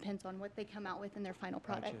it just depends on what they come out with in their final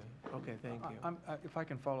product. Gotcha. Okay, thank you. If I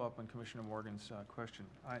can follow up on Commissioner Morgan's question,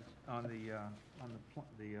 on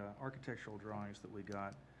the architectural drawings that we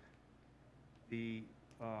got, the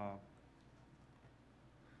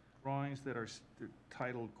drawings that are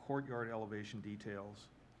titled courtyard elevation details,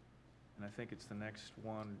 and I think it's the next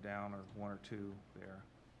one down or one or two there.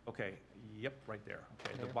 Okay, yep, right there.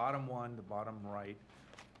 Okay, the Okay. bottom one, the bottom right.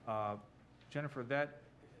 Jennifer,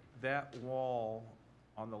 that wall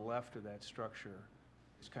on the left of that structure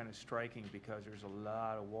is kind of striking because there's a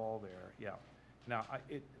lot of wall there. Yeah. Now,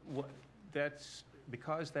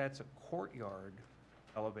 because that's a courtyard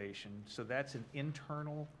elevation, so that's an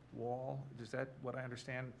internal wall? Is that what I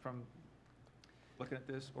understand from looking at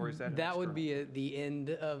this, or is that an That would external? be at the end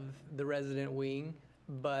of the resident wing,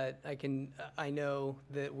 but I know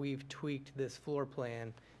that we've tweaked this floor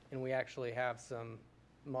plan, and we actually have some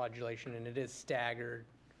modulation, and it is staggered.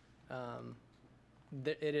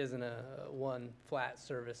 It isn't a one flat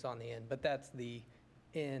surface on the end, but that's the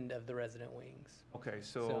end of the resident wings. Okay,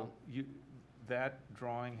 So- so that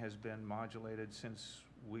drawing has been modulated since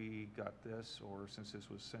we got this, or since this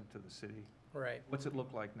was sent to the city? Right. What's it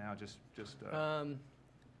look like now, just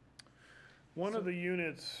One of the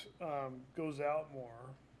units goes out more.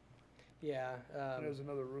 Yeah. It has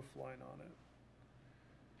another roof line on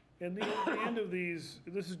it. And the end of these,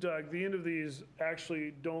 this is Doug, the end of these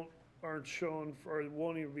actually aren't shown, or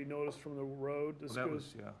won't even be noticed from the road. This that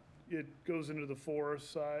goes, was, yeah. it goes into the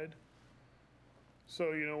forest side.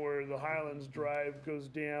 So, you know, where the Highlands Drive goes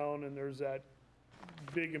down and there's that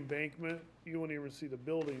big embankment, you won't even see the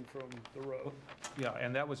building from the road. Yeah,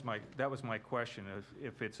 and that was my question.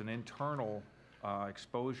 If it's an internal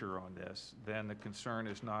exposure on this, then the concern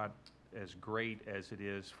is not as great as it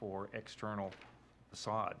is for external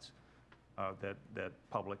facades that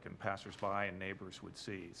public and passersby and neighbors would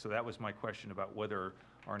see. So that was my question about whether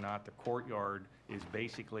or not the courtyard is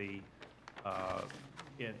basically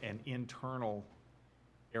an internal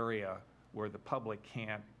area where the public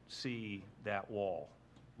can't see that wall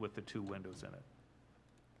with the two windows in it.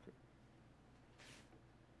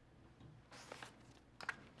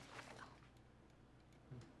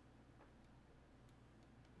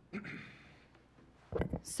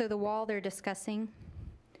 So the wall they're discussing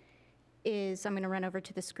is, I'm going to run over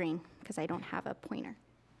to the screen because I don't have a pointer.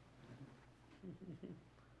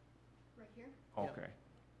 Right here? Okay.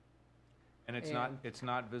 And And- it's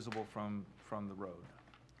not visible from the road?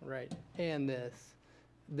 Right. And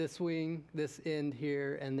this wing, this end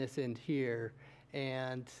here, and this end here.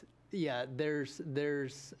 And yeah, there's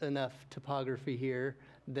enough topography here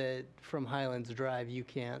that from Highlands Drive, you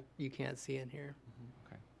can't see in here.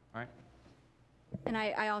 Okay, all right. And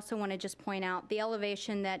I also want to just point out, the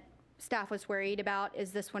elevation that staff was worried about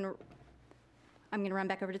is this one. I'm going to run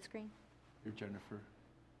back over to the screen. Here, Jennifer.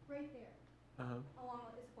 Right there, Uh-huh, along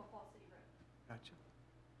with Issaquah Falls City Road. gotcha.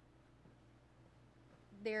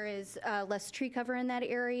 There is less tree cover in that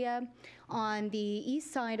area. On the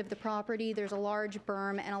east side of the property, there's a large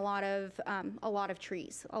berm and a lot of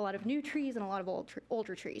trees, a lot of new trees and a lot of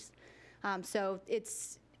older trees. So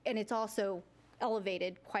it's also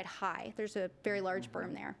elevated quite high. There's a very large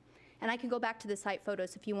berm there. And I can go back to the site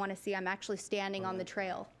photos if you want to see. I'm actually standing on the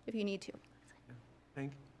trail if you need to.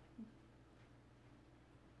 Thank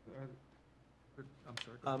I'm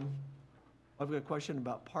sorry. you. I've got a question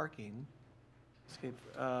about parking. Escape,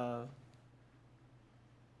 unless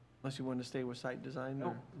you want to stay with site design? No,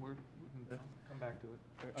 or- we can come back to it.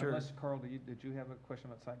 Sure. Unless, Carl, did you have a question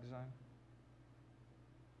about site design?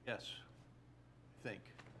 Yes, I think.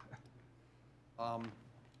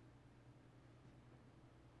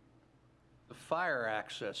 The fire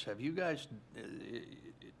access, have you guys,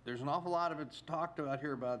 there's an awful lot of it's talked about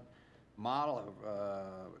here about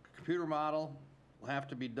computer model will have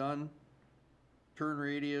to be done. Turn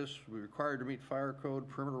radius, we're required to meet fire code,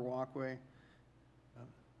 perimeter walkway.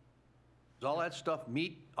 Does all that stuff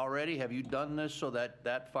meet already? Have you done this so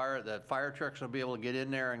that fire trucks will be able to get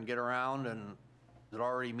in there and get around, and does it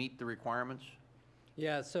already meet the requirements?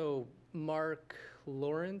 Yeah, so Mark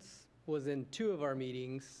Lawrence was in 2 of our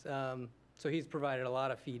meetings, so he's provided a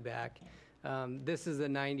lot of feedback. This is a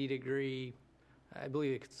 90-degree, I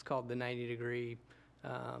believe it's called the 90-degree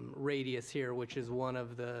radius here, which is one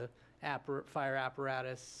of the fire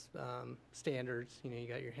apparatus standards. You know, you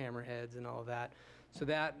got your hammerheads and all of that. So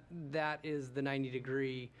that is the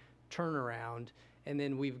 90-degree turnaround. And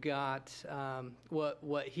then we've got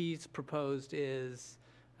what he's proposed is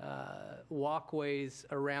walkways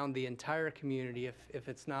around the entire community if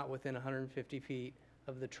it's not within 150 feet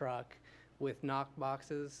of the truck, with knock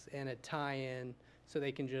boxes and a tie-in so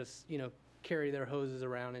they can just, you know, carry their hoses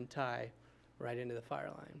around and tie right into the fire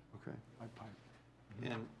line. Okay.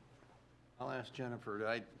 And I'll ask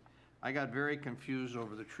Jennifer, I got very confused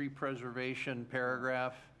over the tree preservation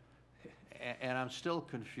paragraph, and I'm still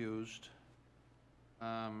confused.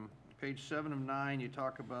 Page 7 of 9, you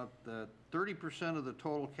talk about the 30% of the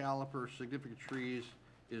total caliper significant trees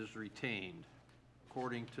is retained,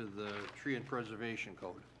 according to the Tree and Preservation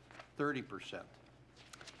Code, 30%.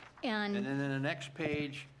 And then in the next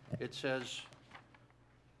page, it says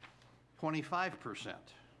 25%.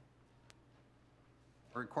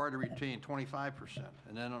 Are required to retain 25%.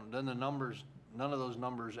 And then the numbers, none of those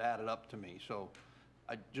numbers added up to me. So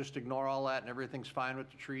I just ignore all that and everything's fine with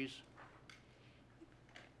the trees?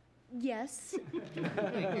 Yes.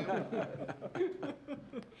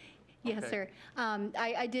 Yes, Okay. sir.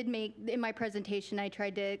 I did make, in my presentation, I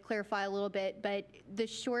tried to clarify a little bit, but the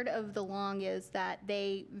short of the long is that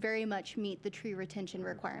they very much meet the tree retention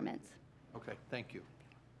requirements. Okay, thank you.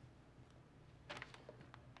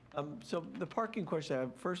 So the parking question, I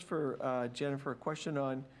have first for Jennifer, a question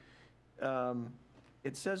on,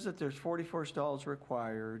 it says that there's 44 stalls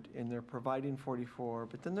required, and they're providing 44,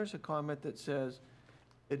 but then there's a comment that says,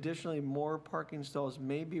 additionally, more parking stalls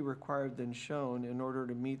may be required than shown in order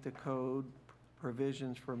to meet the code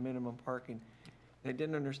provisions for minimum parking. And I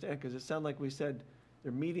didn't understand, because it sounded like we said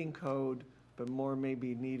they're meeting code, but more may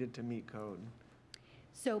be needed to meet code.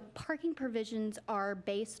 So parking provisions are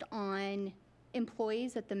based on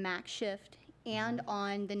employees at the max shift and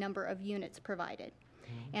on the number of units provided.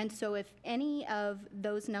 And so if any of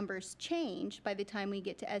those numbers change by the time we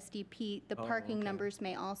get to SDP, the parking okay. numbers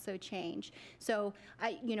may also change. So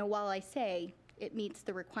while I say it meets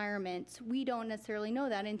the requirements, we don't necessarily know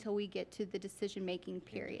that until we get to the decision-making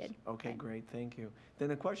period. Okay, great, thank you.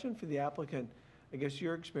 Then a question for the applicant, I guess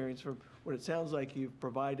your experience, from what it sounds like you've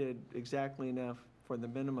provided exactly enough for the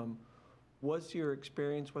minimum. What's your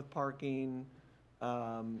experience with parking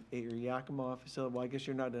at your Yakima facility? Well, I guess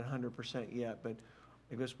you're not at 100% yet, but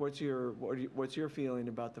I guess what's your feeling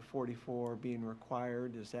about the 44 being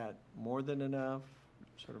required? Is that more than enough,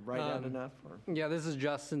 sort of right at enough? Or? Yeah, this is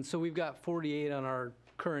Justin. So we've got 48 on our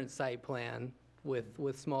current site plan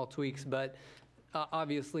with small tweaks, but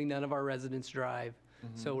obviously none of our residents drive.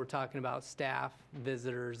 So we're talking about staff,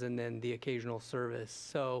 visitors, and then the occasional service.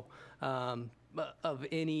 So of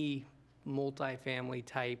any multifamily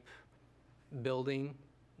type building,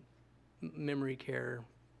 memory care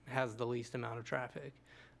has the least amount of traffic.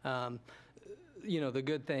 The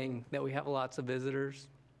good thing that we have lots of visitors.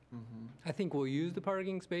 I think we'll use the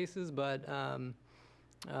parking spaces, but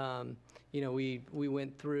we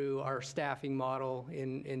went through our staffing model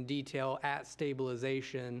in detail at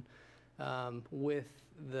stabilization with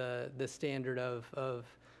the standard of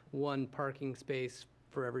 1 parking space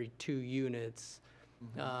for every 2 units,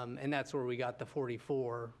 and that's where we got the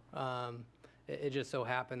 44. It just so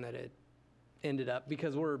happened that it ended up,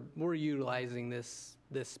 because we're utilizing this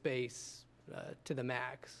space to the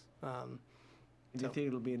max. Do you think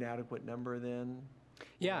it'll be an adequate number then?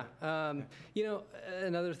 Yeah, you know,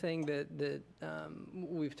 another thing that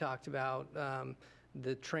we've talked about,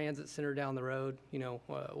 the transit center down the road, you know,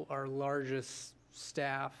 our largest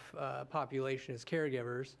staff population is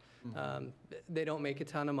caregivers. They don't make a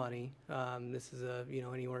ton of money. This is you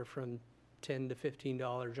know, anywhere from $10 to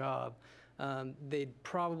 $15 job. They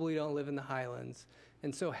probably don't live in the Highlands.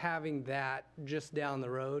 And so having that just down the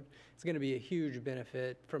road is going to be a huge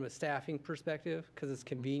benefit from a staffing perspective because it's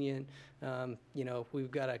convenient. You know, we've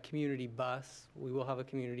got a community bus. We will have a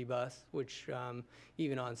community bus, which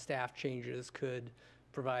even on staff changes could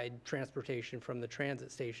provide transportation from the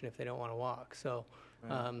transit station if they don't want to walk. So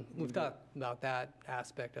we've thought about that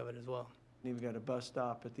aspect of it as well. And you've got a bus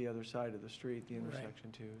stop at the other side of the street, the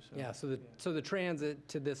intersection too. So. Yeah, so the transit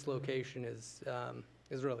to this location is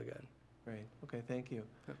really good. Great. Okay, thank you.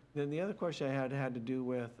 Then the other question I had to do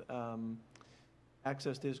with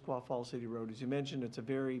access to Issaquah Falls City Road. As you mentioned, it's a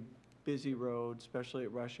very busy road, especially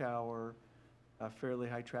at rush hour, fairly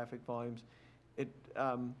high traffic volumes. It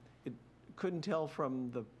couldn't tell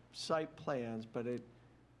from the site plans, but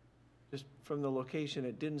just from the location,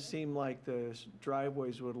 it didn't seem like the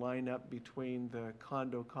driveways would line up between the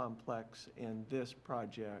condo complex and this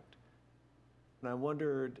project. And I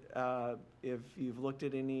wondered if you've looked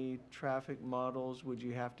at any traffic models. Would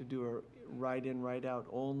you have to do a right-in, right-out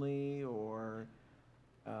only, or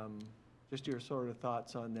just your sort of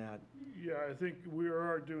thoughts on that? Yeah, I think we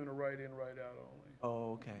are doing a right-in, right-out only.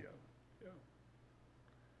 Oh, okay.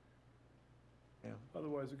 Yeah.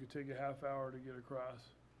 Otherwise, it could take a half hour to get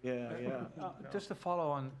across. Yeah. Just to follow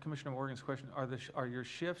on Commissioner Morgan's question, are your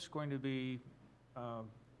shifts going to be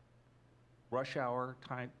rush hour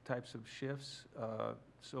types of shifts? Or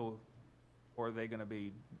are they going to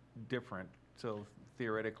be different? So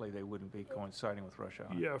theoretically, they wouldn't be coinciding with rush hour.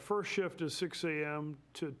 Yeah, first shift is 6 a.m.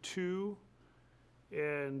 to 2.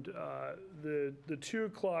 And the 2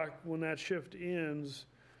 o'clock, when that shift ends,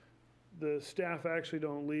 the staff actually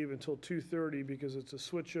don't leave until 2:30 because it's a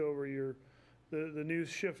switchover. The new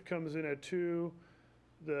shift comes in at 2.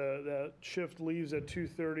 That shift leaves at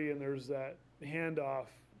 2:30, and there's that handoff,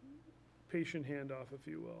 patient handoff, if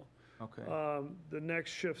you will. Okay. The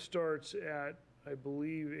next shift starts at, I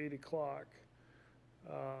believe, 8 o'clock.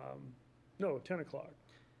 No, 10 o'clock.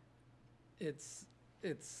 It's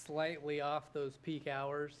slightly off those peak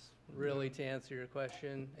hours, really, to answer your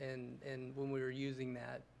question. And when we were using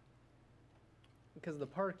that, because the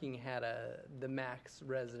parking had the max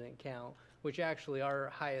resident count, which actually our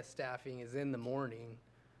highest staffing is in the morning,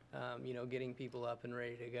 you know, getting people up and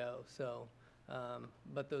ready to go. So,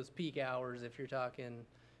 but those peak hours, if you're talking,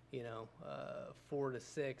 you know, 4 to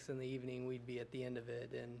 6 in the evening, we'd be at the end of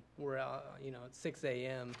it. And we're out, you know, at 6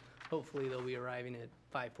 a.m. Hopefully they'll be arriving at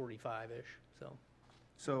 5:45-ish, so.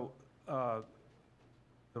 So the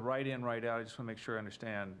right-in, right-out, I just want to make sure I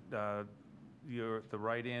understand. The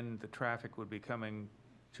right-in, the traffic would be coming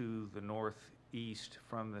to the northeast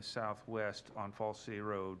from the southwest on Falls City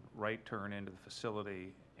Road, right turn into the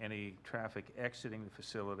facility. Any traffic exiting the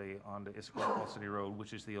facility onto Issaquah Falls City Road,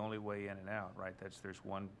 which is the only way in and out, right? There's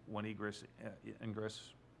one egress,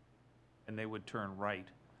 and they would turn right.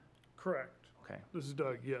 Correct. Okay. This is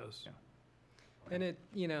Doug, yes. Yeah. And it,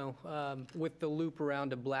 you know, with the loop around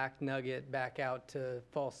to Black Nugget back out to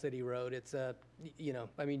Falls City Road, it's you know,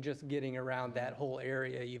 I mean, just getting around that whole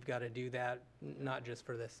area, you've got to do that, not just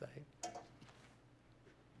for this site.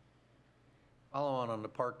 Follow on the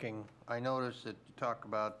parking, I noticed that you talk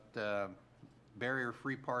about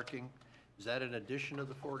barrier-free parking. Is that in addition to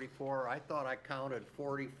the 44? I thought I counted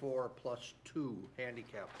 44 plus 2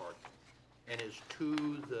 handicap parking. And is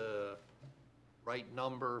 2 the right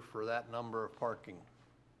number for that number of parking?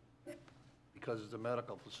 Because it's a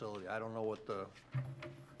medical facility. I don't know what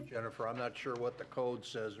Jennifer, I'm not sure what the code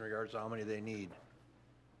says in regards to how many they need.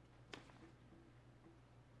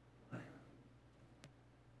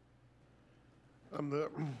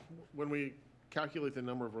 When we calculate the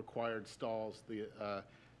number of required stalls,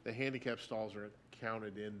 the handicap stalls are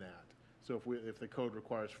counted in that. So if the code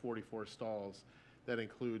requires 44 stalls, that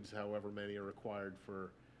includes however many are required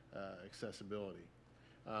for accessibility.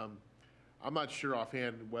 I'm not sure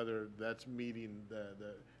offhand whether that's meeting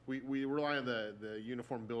we rely on the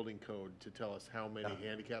uniform building code to tell us how many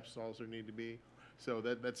handicap stalls there need to be. So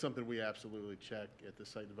that's something we absolutely check at the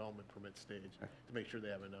site development permit stage to make sure they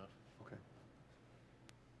have enough. Okay.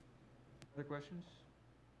 Other questions?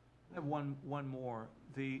 I have one more.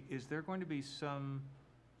 Is there going to be some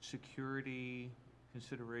security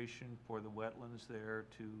consideration for the wetlands there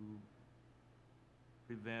to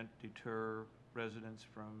prevent, deter residents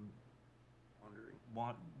from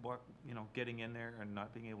getting in there and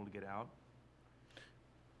not being able to get out?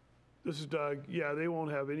 This is Doug. Yeah, they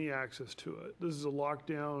won't have any access to it. This is a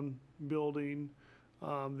lockdown building.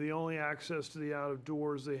 The only access to the out of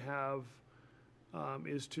doors they have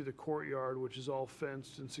is to the courtyard, which is all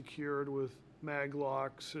fenced and secured with mag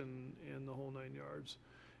locks and the whole 9 yards.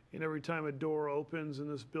 And every time a door opens in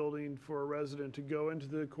this building for a resident to go into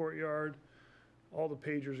the courtyard, all the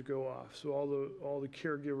pagers go off. So all the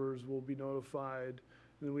caregivers will be notified.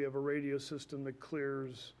 And then we have a radio system that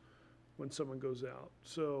clears when someone goes out.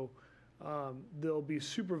 So they'll be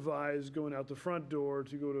supervised going out the front door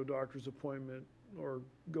to go to a doctor's appointment or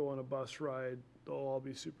go on a bus ride. They'll all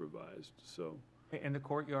be supervised. So And the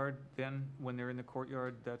courtyard, then, when they're in the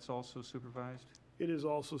courtyard, that's also supervised? it is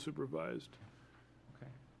also supervised.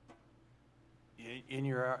 Okay. In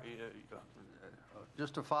your,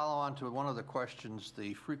 just to follow on to one of the questions,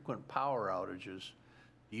 the frequent power outages,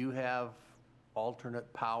 do you have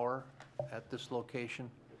alternate power at this location?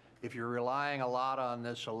 If you're relying a lot on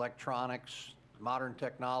this electronics, modern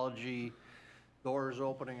technology, doors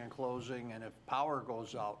opening and closing, and if power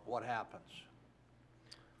goes out, what happens?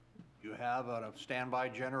 Do you have a standby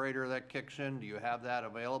generator that kicks in? Do you have that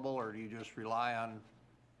available, or do you just rely on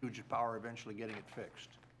Puget Power eventually getting it fixed?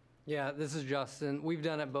 Yeah, this is Justin. We've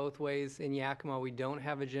done it both ways. In Yakima, we don't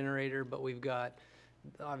have a generator, but we've got,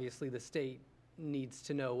 obviously the state needs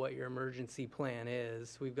to know what your emergency plan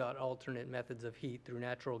is. We've got alternate methods of heat through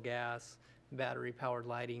natural gas, battery-powered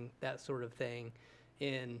lighting, that sort of thing.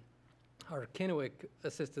 In our Kennewick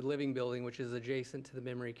Assisted Living building, which is adjacent to the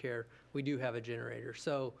memory care, we do have a generator.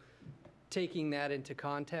 So taking that into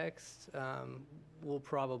context, we'll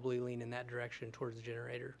probably lean in that direction towards the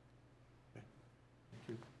generator.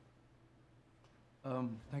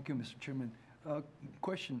 Thank you, Mr. Chairman.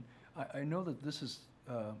 Question, I know that this is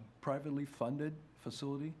a privately funded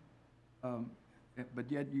facility, but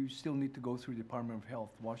yet you still need to go through Department of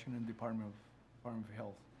Health, Washington Department of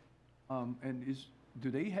Health. Do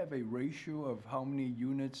they have a ratio of how many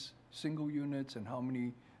units, single units, and how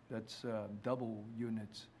many that's double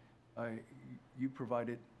units? You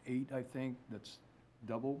provided 8, I think, that's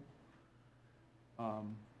double. 8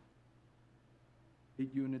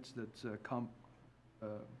 units that's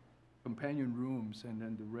companion rooms, and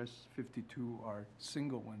then the rest 52 are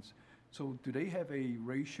single ones. So do they have a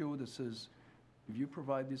ratio that says if you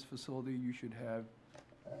provide this facility, you should have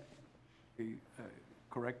a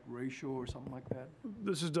correct ratio or something like that?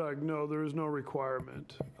 This is Doug. No, there is no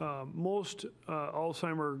requirement. Most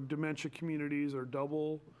Alzheimer dementia communities are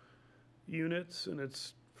double units, and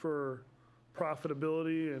it's for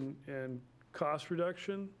profitability and cost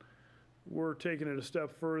reduction. We're taking it a step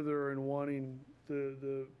further and wanting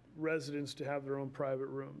the residents to have their own private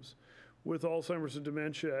rooms. With Alzheimer's and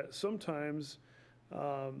dementia, sometimes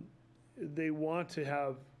they want to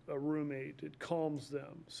have a roommate. It calms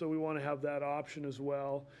them. So we want to have that option as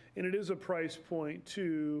well. And it is a price point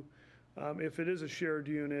too. If it is a shared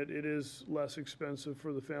unit, it is less expensive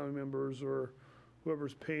for the family members or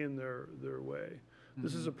whoever's paying their way. Mm-hmm.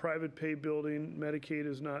 This is a private pay building. Medicaid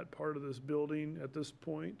is not part of this building at this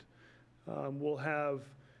point. We'll have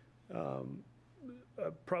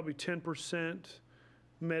probably 10%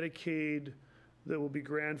 Medicaid that will be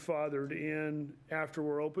grandfathered in after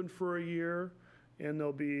we're open for a year. And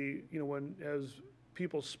there'll be, as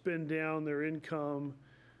people spend down their income,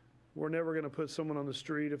 we're never going to put someone on the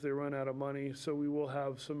street if they run out of money. So we will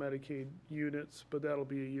have some Medicaid units, but that'll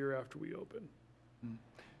be a year after we open.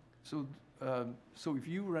 So if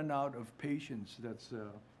you run out of patients that's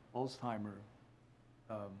Alzheimer,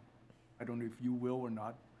 I don't know if you will or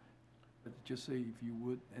not, but just say if you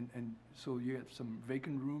would, and so you have some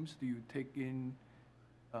vacant rooms, do you take in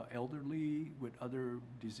elderly with other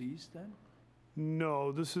disease then?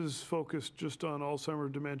 No, this is focused just on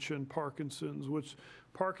Alzheimer's, dementia, and Parkinson's, which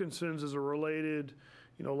Parkinson's is a related,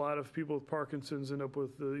 a lot of people with Parkinson's end up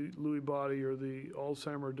with the Lewy body or the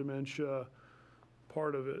Alzheimer's dementia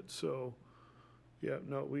part of it. So, yeah,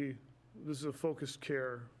 no, this is a focused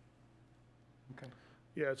care. Okay.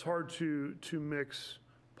 Yeah, it's hard to mix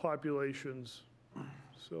populations,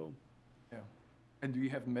 so. Yeah. And do you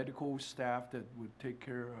have medical staff that would take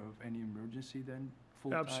care of any emergency then,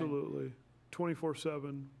 full-time? Absolutely,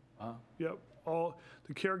 24/7. Yep, all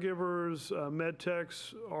the caregivers, med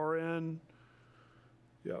techs, RN,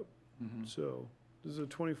 yep. Mm-hmm. So this is a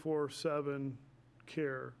 24/7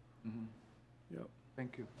 care. Mm-hmm. Yep.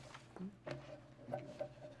 Thank you. Are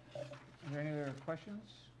there any other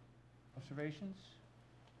questions, observations?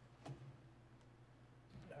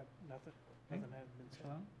 Nothing Okay. has been said.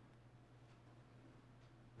 Hello?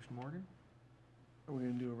 Mr. Morgan? Are we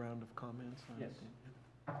going to do a round of comments? Yes.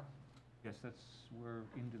 Yes, we're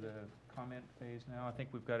into the comment phase now. I think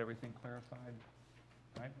we've got everything clarified.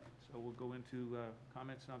 All right, so we'll go into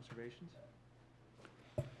comments and observations.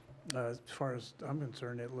 As far as I'm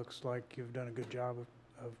concerned, it looks like you've done a good job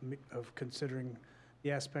of considering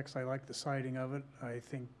the aspects. I like the siding of it. I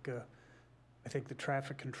think the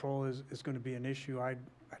traffic control is going to be an issue. I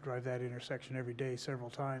drive that intersection every day,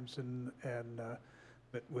 several times,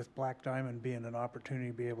 but with Black Diamond being an opportunity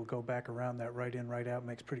to be able to go back around that right in, right out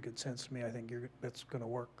makes pretty good sense to me. I think that's going to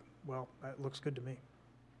work well. That looks good to me.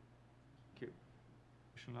 Thank you.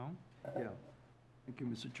 Commissioner Long? Yeah, thank you,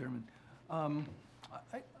 Mr. Chairman. I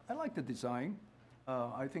like the design.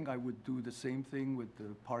 I think I would do the same thing with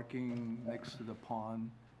the parking next to the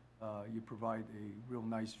pond. You provide a real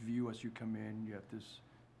nice view as you come in. You have this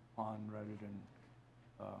pond rather than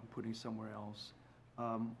putting somewhere else.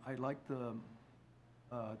 I like to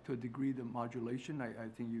a degree, the modulation. I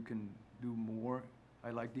think you can do more. I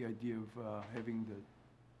like the idea of having the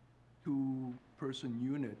two-person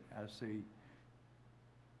unit as a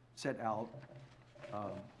set out,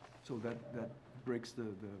 so that breaks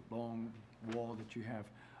the long wall that you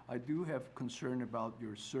have. I do have concern about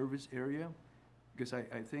your service area, because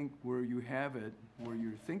I think where you have it, where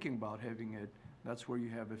you're thinking about having it, that's where you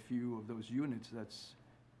have a few of those units that's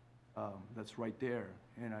right there.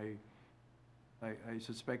 And I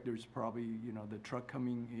suspect there's probably, the truck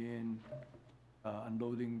coming in,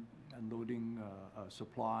 unloading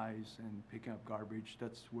supplies and picking up garbage.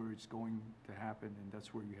 That's where it's going to happen, and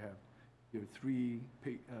that's where you have your three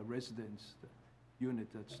residence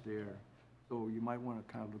unit that's there. So you might want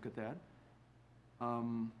to kind of look at that.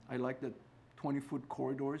 I like the 20-foot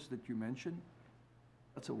corridors that you mentioned.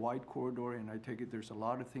 That's a wide corridor, and I take it there's a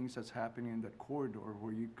lot of things that's happening in that corridor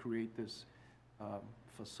where you create this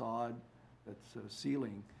facade that's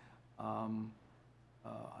ceiling.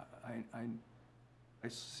 I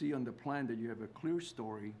see on the plan that you have a clear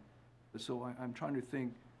story, so I'm trying to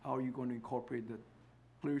think, how are you going to incorporate the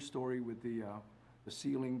clear story with the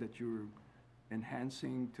ceiling that you're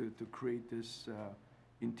enhancing to create this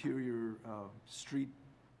interior street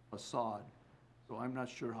facade? So I'm not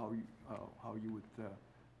sure how you would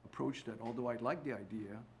approach that, although I like the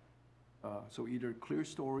idea. So either clear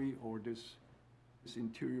story or this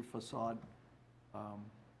interior facade,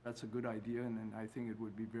 that's a good idea, and I think it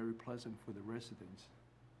would be very pleasant for the residents.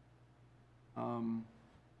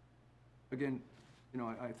 Again,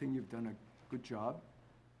 I think you've done a good job.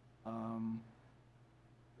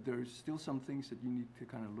 There's still some things that you need to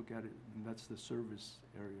kind of look at it, and that's the service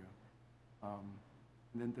area.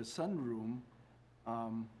 And then the sunroom,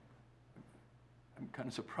 I'm kind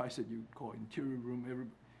of surprised that you call interior room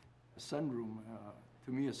a sunroom.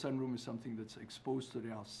 To me, a sunroom is something that's exposed to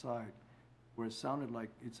the outside, where it sounded like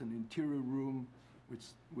it's an interior room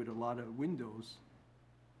with a lot of windows,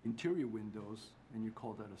 interior windows, and you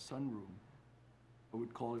call that a sunroom. I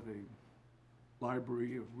would call it a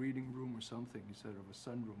library or reading room or something instead of a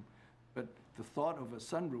sunroom. But the thought of a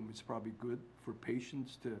sunroom is probably good for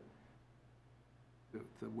patients, the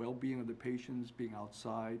well-being of the patients, being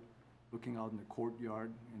outside, looking out in the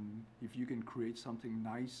courtyard. And if you can create something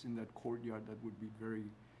nice in that courtyard, that would be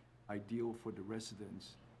very ideal for the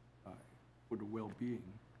residents, for the well-being.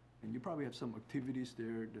 And you probably have some activities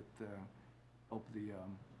there that help the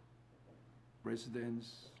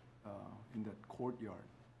residents in that courtyard.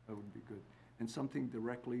 That would be good. And something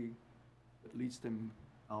directly that leads them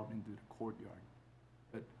out into the courtyard.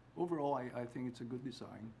 But overall, I think it's a good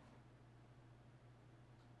design.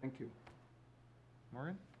 Thank you.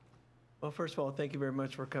 Morgan? Well, first of all, thank you very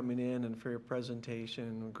much for coming in and for your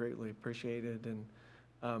presentation. We greatly appreciate it, and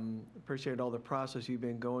appreciate all the process you've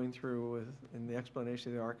been going through in the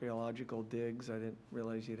explanation of the archaeological digs. I didn't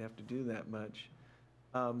realize you'd have to do that much.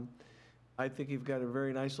 I think you've got a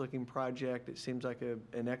very nice-looking project. It seems like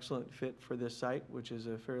an excellent fit for this site, which is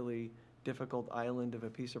a fairly difficult island of a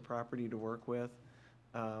piece of property to work with.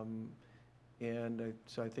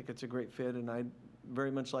 So I think it's a great fit, and I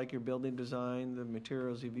very much like your building design, the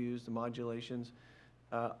materials you've used, the modulations.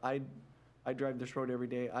 I drive this road every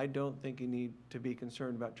day. I don't think you need to be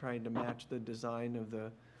concerned about trying to match the design of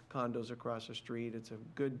the condos across the street. It's a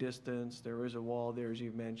good distance. There is a wall there, as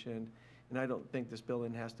you've mentioned, and I don't think this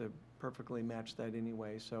building has to perfectly match that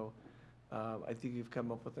anyway. So I think you've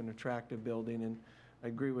come up with an attractive building, and I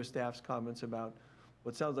agree with staff's comments about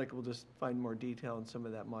what sounds like we'll just find more detail in some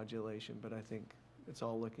of that modulation, but I think it's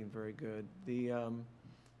all looking very good.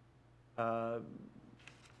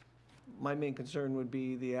 My main concern would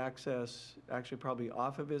be the access, actually probably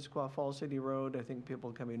off of Issaquah Falls City Road. I think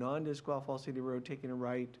people coming on to Issaquah Falls City Road, taking a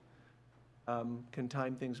right, can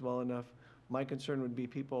time things well enough. My concern would be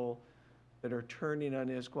people that are turning on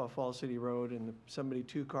Issaquah Falls City Road, and somebody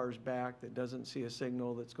 2 cars back that doesn't see a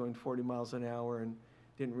signal that's going 40 miles an hour and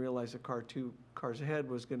didn't realize the car 2 cars ahead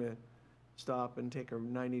was going to stop and take a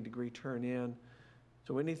 90-degree turn in.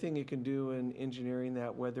 So anything you can do in engineering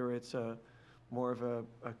that, whether it's more of a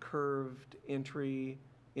curved entry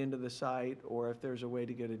into the site, or if there's a way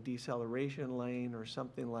to get a deceleration lane or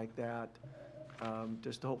something like that,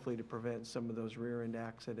 just hopefully to prevent some of those rear-end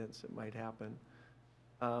accidents that might happen.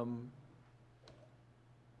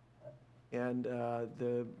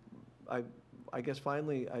 I guess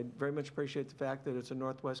finally, I very much appreciate the fact that it's a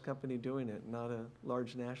Northwest company doing it, not a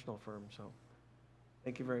large national firm. So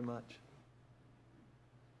thank you very much.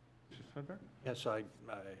 Mr. Swedberg? Yes, I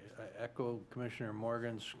echo Commissioner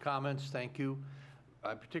Morgan's comments. Thank you.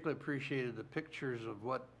 I particularly appreciated the pictures of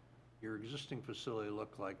what your existing facility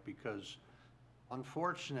looked like, because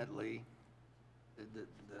unfortunately, the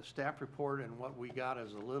staff report and what we got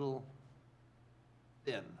is a little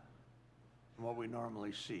thin from what we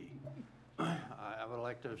normally see. I would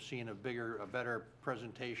like to have seen a better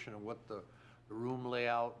presentation of what the room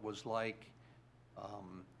layout was like.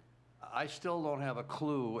 I still don't have a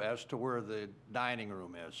clue as to where the dining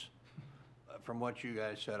room is, from what you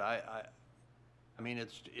guys said. I mean,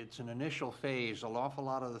 it's an initial phase. An awful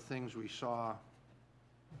lot of the things we saw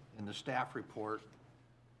in the staff report,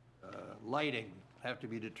 lighting have to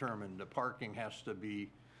be determined. The parking has to be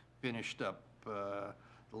finished up. The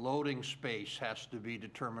loading space has to be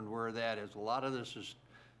determined where that is. A lot of this is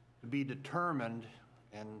to be determined,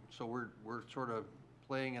 and so we're sort of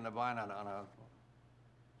playing in a bind on a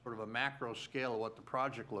sort of a macro scale of what the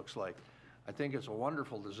project looks like. I think it's a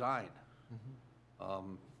wonderful design.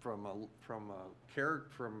 From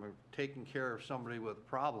taking care of somebody with a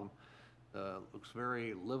problem, looks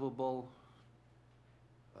very livable.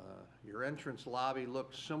 Your entrance lobby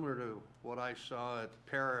looks similar to what I saw at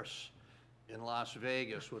Paris in Las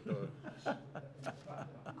Vegas, with the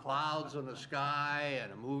clouds in the sky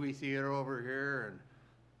and a movie theater over here. And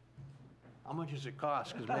how much does it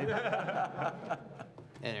cost? 'Cause maybe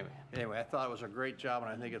anyway, I thought it was a great job,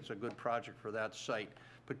 and I think it's a good project for that site,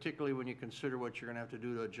 particularly when you consider what you're going to have to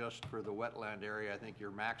do to adjust for the wetland area. I think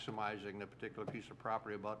you're maximizing the particular piece of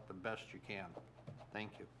property about the best you can.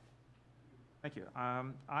 Thank you. Thank you.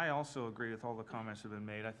 I also agree with all the comments that have been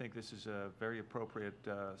made. I think this is a very appropriate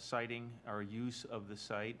siting or use of the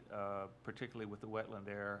site, particularly with the wetland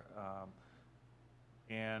area.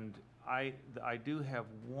 And I do have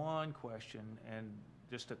one question, and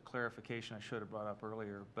just a clarification I should have brought up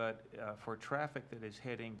earlier, but for traffic that is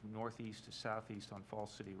heading northeast to southeast on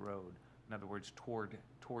Falls City Road, in other words,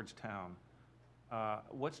 towards town,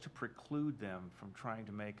 what's to preclude them from trying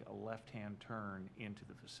to make a left-hand turn into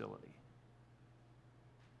the facility?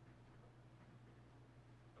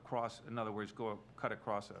 In other words, cut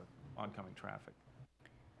across oncoming traffic.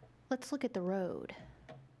 Let's look at the road.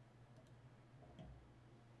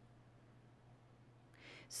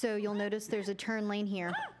 So you'll notice there's a turn lane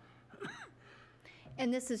here.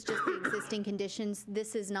 And this is just the existing conditions.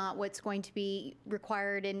 This is not what's going to be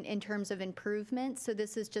required in terms of improvements. So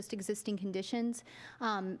this is just existing conditions.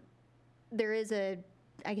 There is I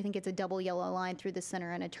think it's a double yellow line through the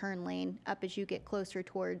center and a turn lane up as you get closer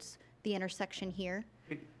towards the intersection here.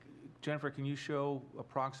 Jennifer, can you show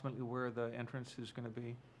approximately where the entrance is going to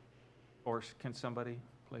be? Or can somebody,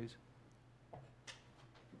 please?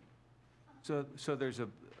 So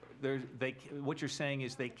what you're saying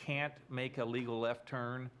is they can't make a legal left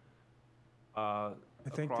turn across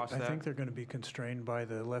that? I think they're going to be constrained by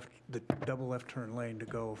the double left turn lane to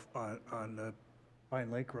go on Pine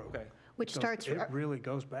Lake Road. Okay. Which So starts it really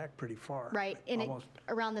goes back pretty far. right, and Almost.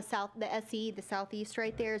 around the southeast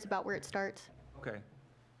right there is about where it starts. Okay.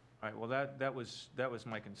 All right, well, that was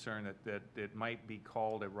my concern, that it might be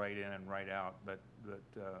called a right in and right out, but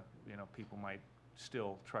people might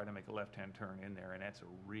still try to make a left-hand turn in there, and that's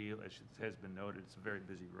as has been noted, it's a very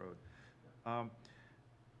busy road.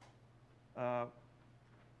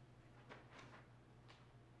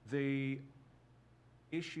 The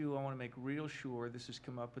issue I want to make real sure, this has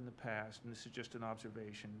come up in the past, and this is just an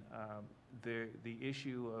observation, the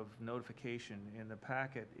issue of notification. In the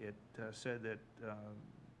packet, it said that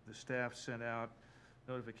the staff sent out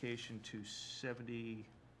notification to 70,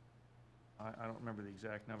 I don't remember the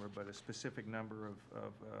exact number, but a specific number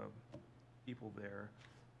of people there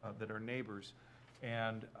that are neighbors.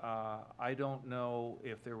 And I don't know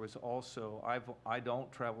if there was also, I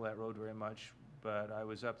don't travel that road very much, but I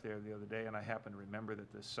was up there the other day and I happened to remember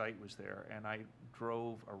that the site was there, and I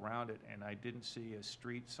drove around it and I didn't see a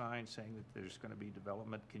street sign saying that there's going to be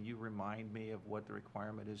development. Can you remind me of what the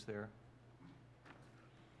requirement is there?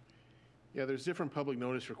 Yeah, there's different public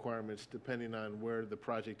notice requirements depending on where the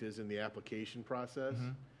project is in the application process.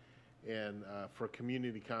 And for a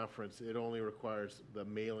community conference, it only requires the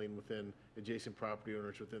mailing within adjacent property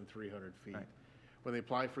owners within 300 feet. Right. When they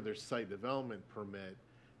apply for their site development permit,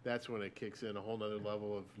 that's when it kicks in a whole nother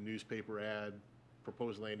level of newspaper ad,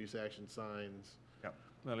 proposed land use action signs. Yeah.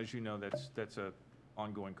 Well, as you know, that's a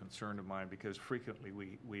ongoing concern of mine, because frequently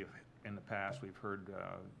we have, in the past, we've heard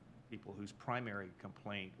people whose primary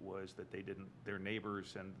complaint was that their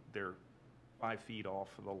neighbors and they're 5 feet off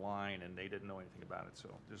of the line and they didn't know anything about it. So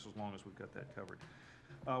just as long as we've got that covered.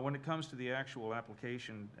 When it comes to the actual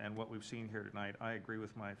application and what we've seen here tonight, I agree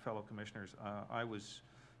with my fellow commissioners. I was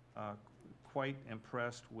quite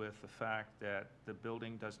impressed with the fact that the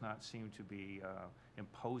building does not seem to be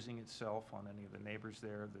imposing itself on any of the neighbors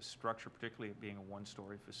there. The structure, particularly it being a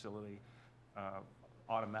one-story facility,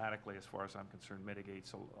 automatically, as far as I'm concerned,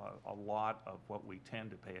 mitigates a lot of what we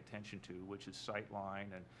tend to pay attention to, which is sight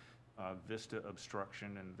line and vista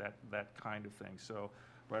obstruction and that kind of thing. So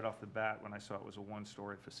right off the bat, when I saw it was a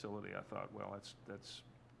one-story facility, I thought, well, that's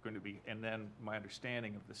going to be, and then my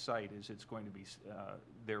understanding of the site is it's going to be,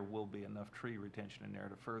 there will be enough tree retention in there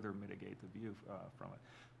to further mitigate the view from it.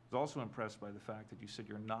 I was also impressed by the fact that you said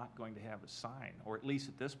you're not going to have a sign, or at least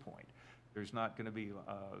at this point, there's not going to be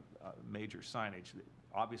major signage.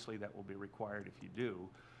 Obviously, that will be required if you do,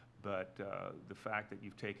 but the fact that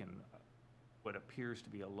you've taken what appears to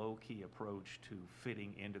be a low-key approach to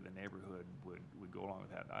fitting into the neighborhood would go along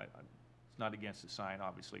with that. It's not against the sign.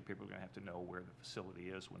 Obviously, people are going to have to know where the facility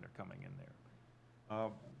is when they're coming in there.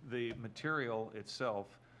 The material itself,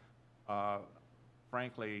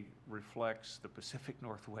 frankly, reflects the Pacific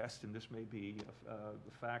Northwest, and this may be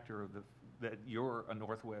the factor of that you're a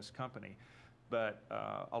Northwest company. But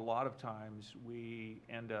a lot of times we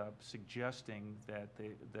end up suggesting that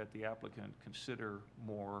the applicant consider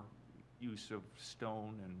more use of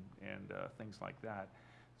stone and things like that.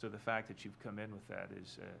 So the fact that you've come in with that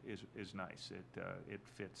is nice. It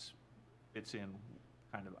fits in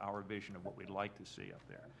kind of our vision of what we'd like to see up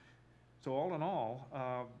there. So all in all,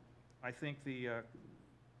 I think the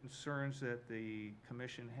concerns that the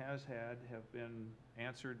commission has had have been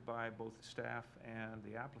answered by both the staff and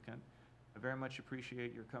the applicant. I very much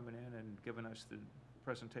appreciate your coming in and giving us the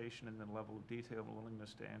presentation and the level of detail and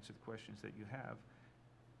willingness to answer the questions that you have.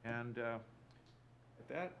 And at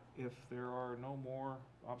that, if there are no more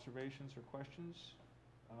observations or questions,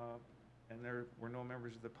 and there were no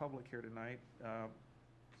members of the public here tonight,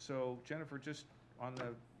 so Jennifer, just on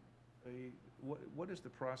what is the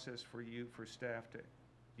process for you, for staff to,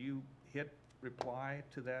 do you hit reply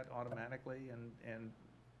to that automatically and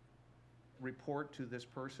report to this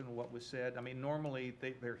person what was said? I mean, normally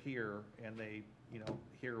they're here and they,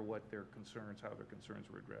 hear what their concerns, how their concerns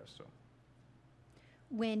were addressed, so.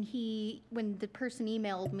 When the person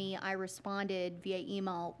emailed me, I responded via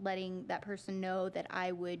email letting that person know that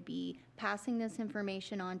I would be passing this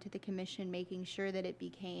information on to the commission, making sure that it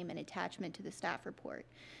became an attachment to the staff report.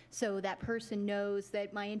 So that person knows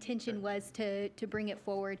that my intention was to bring it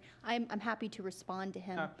forward. I'm happy to respond to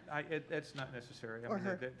him. That's not necessary. Or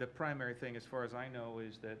her. The primary thing, as far as I know,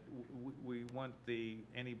 is that we want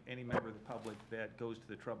any member of the public that goes to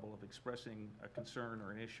the trouble of expressing a concern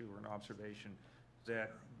or an issue or an observation,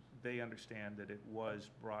 that they understand that it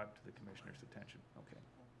was brought to the commissioner's attention. Okay.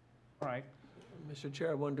 All right. Mr.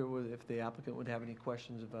 Chair, I wonder if the applicant would have any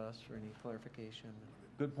questions of us for any clarification.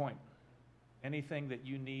 Good point. Anything that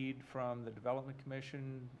you need from the Development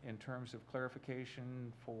Commission in terms of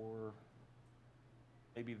clarification for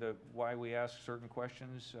maybe why we ask certain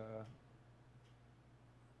questions?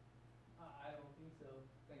 I don't think so.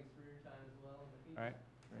 Thanks for your time as well. All right.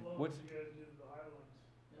 Well, What's- you guys did the Highlands,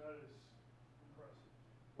 that is impressive.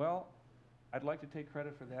 Well, I'd like to take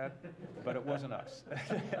credit for that, but it wasn't us.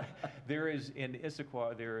 There is, in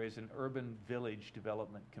Issaquah, there is an Urban Village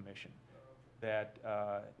Development Commission that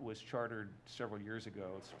was chartered several years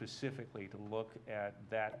ago specifically to look at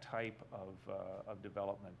that type of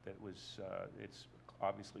development that was, it's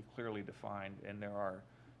obviously clearly defined, and there are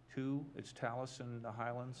two, it's Talus and the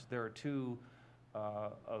Highlands, there are two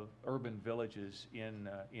of urban villages in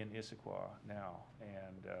Issaquah now,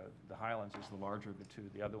 and the Highlands is the larger of the two.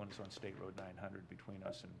 The other one is on State Road 900 between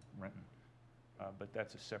us and Renton, but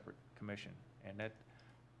that's a separate commission, and that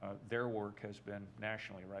their work has been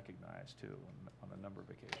nationally recognized too on a number of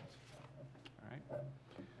occasions. All right.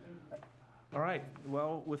 All right.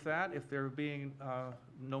 Well, with that, if there being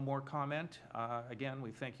no more comment, again,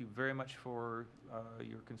 we thank you very much for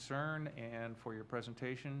your concern and for your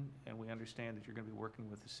presentation, and we understand that you're going to be working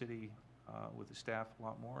with the city, with the staff a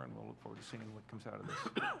lot more, and we'll look forward to seeing what comes out of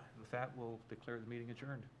this. With that, we'll declare the meeting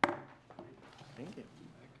adjourned. Thank you.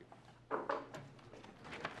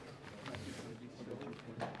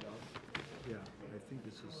 Yeah, I think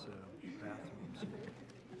this is bathrooms.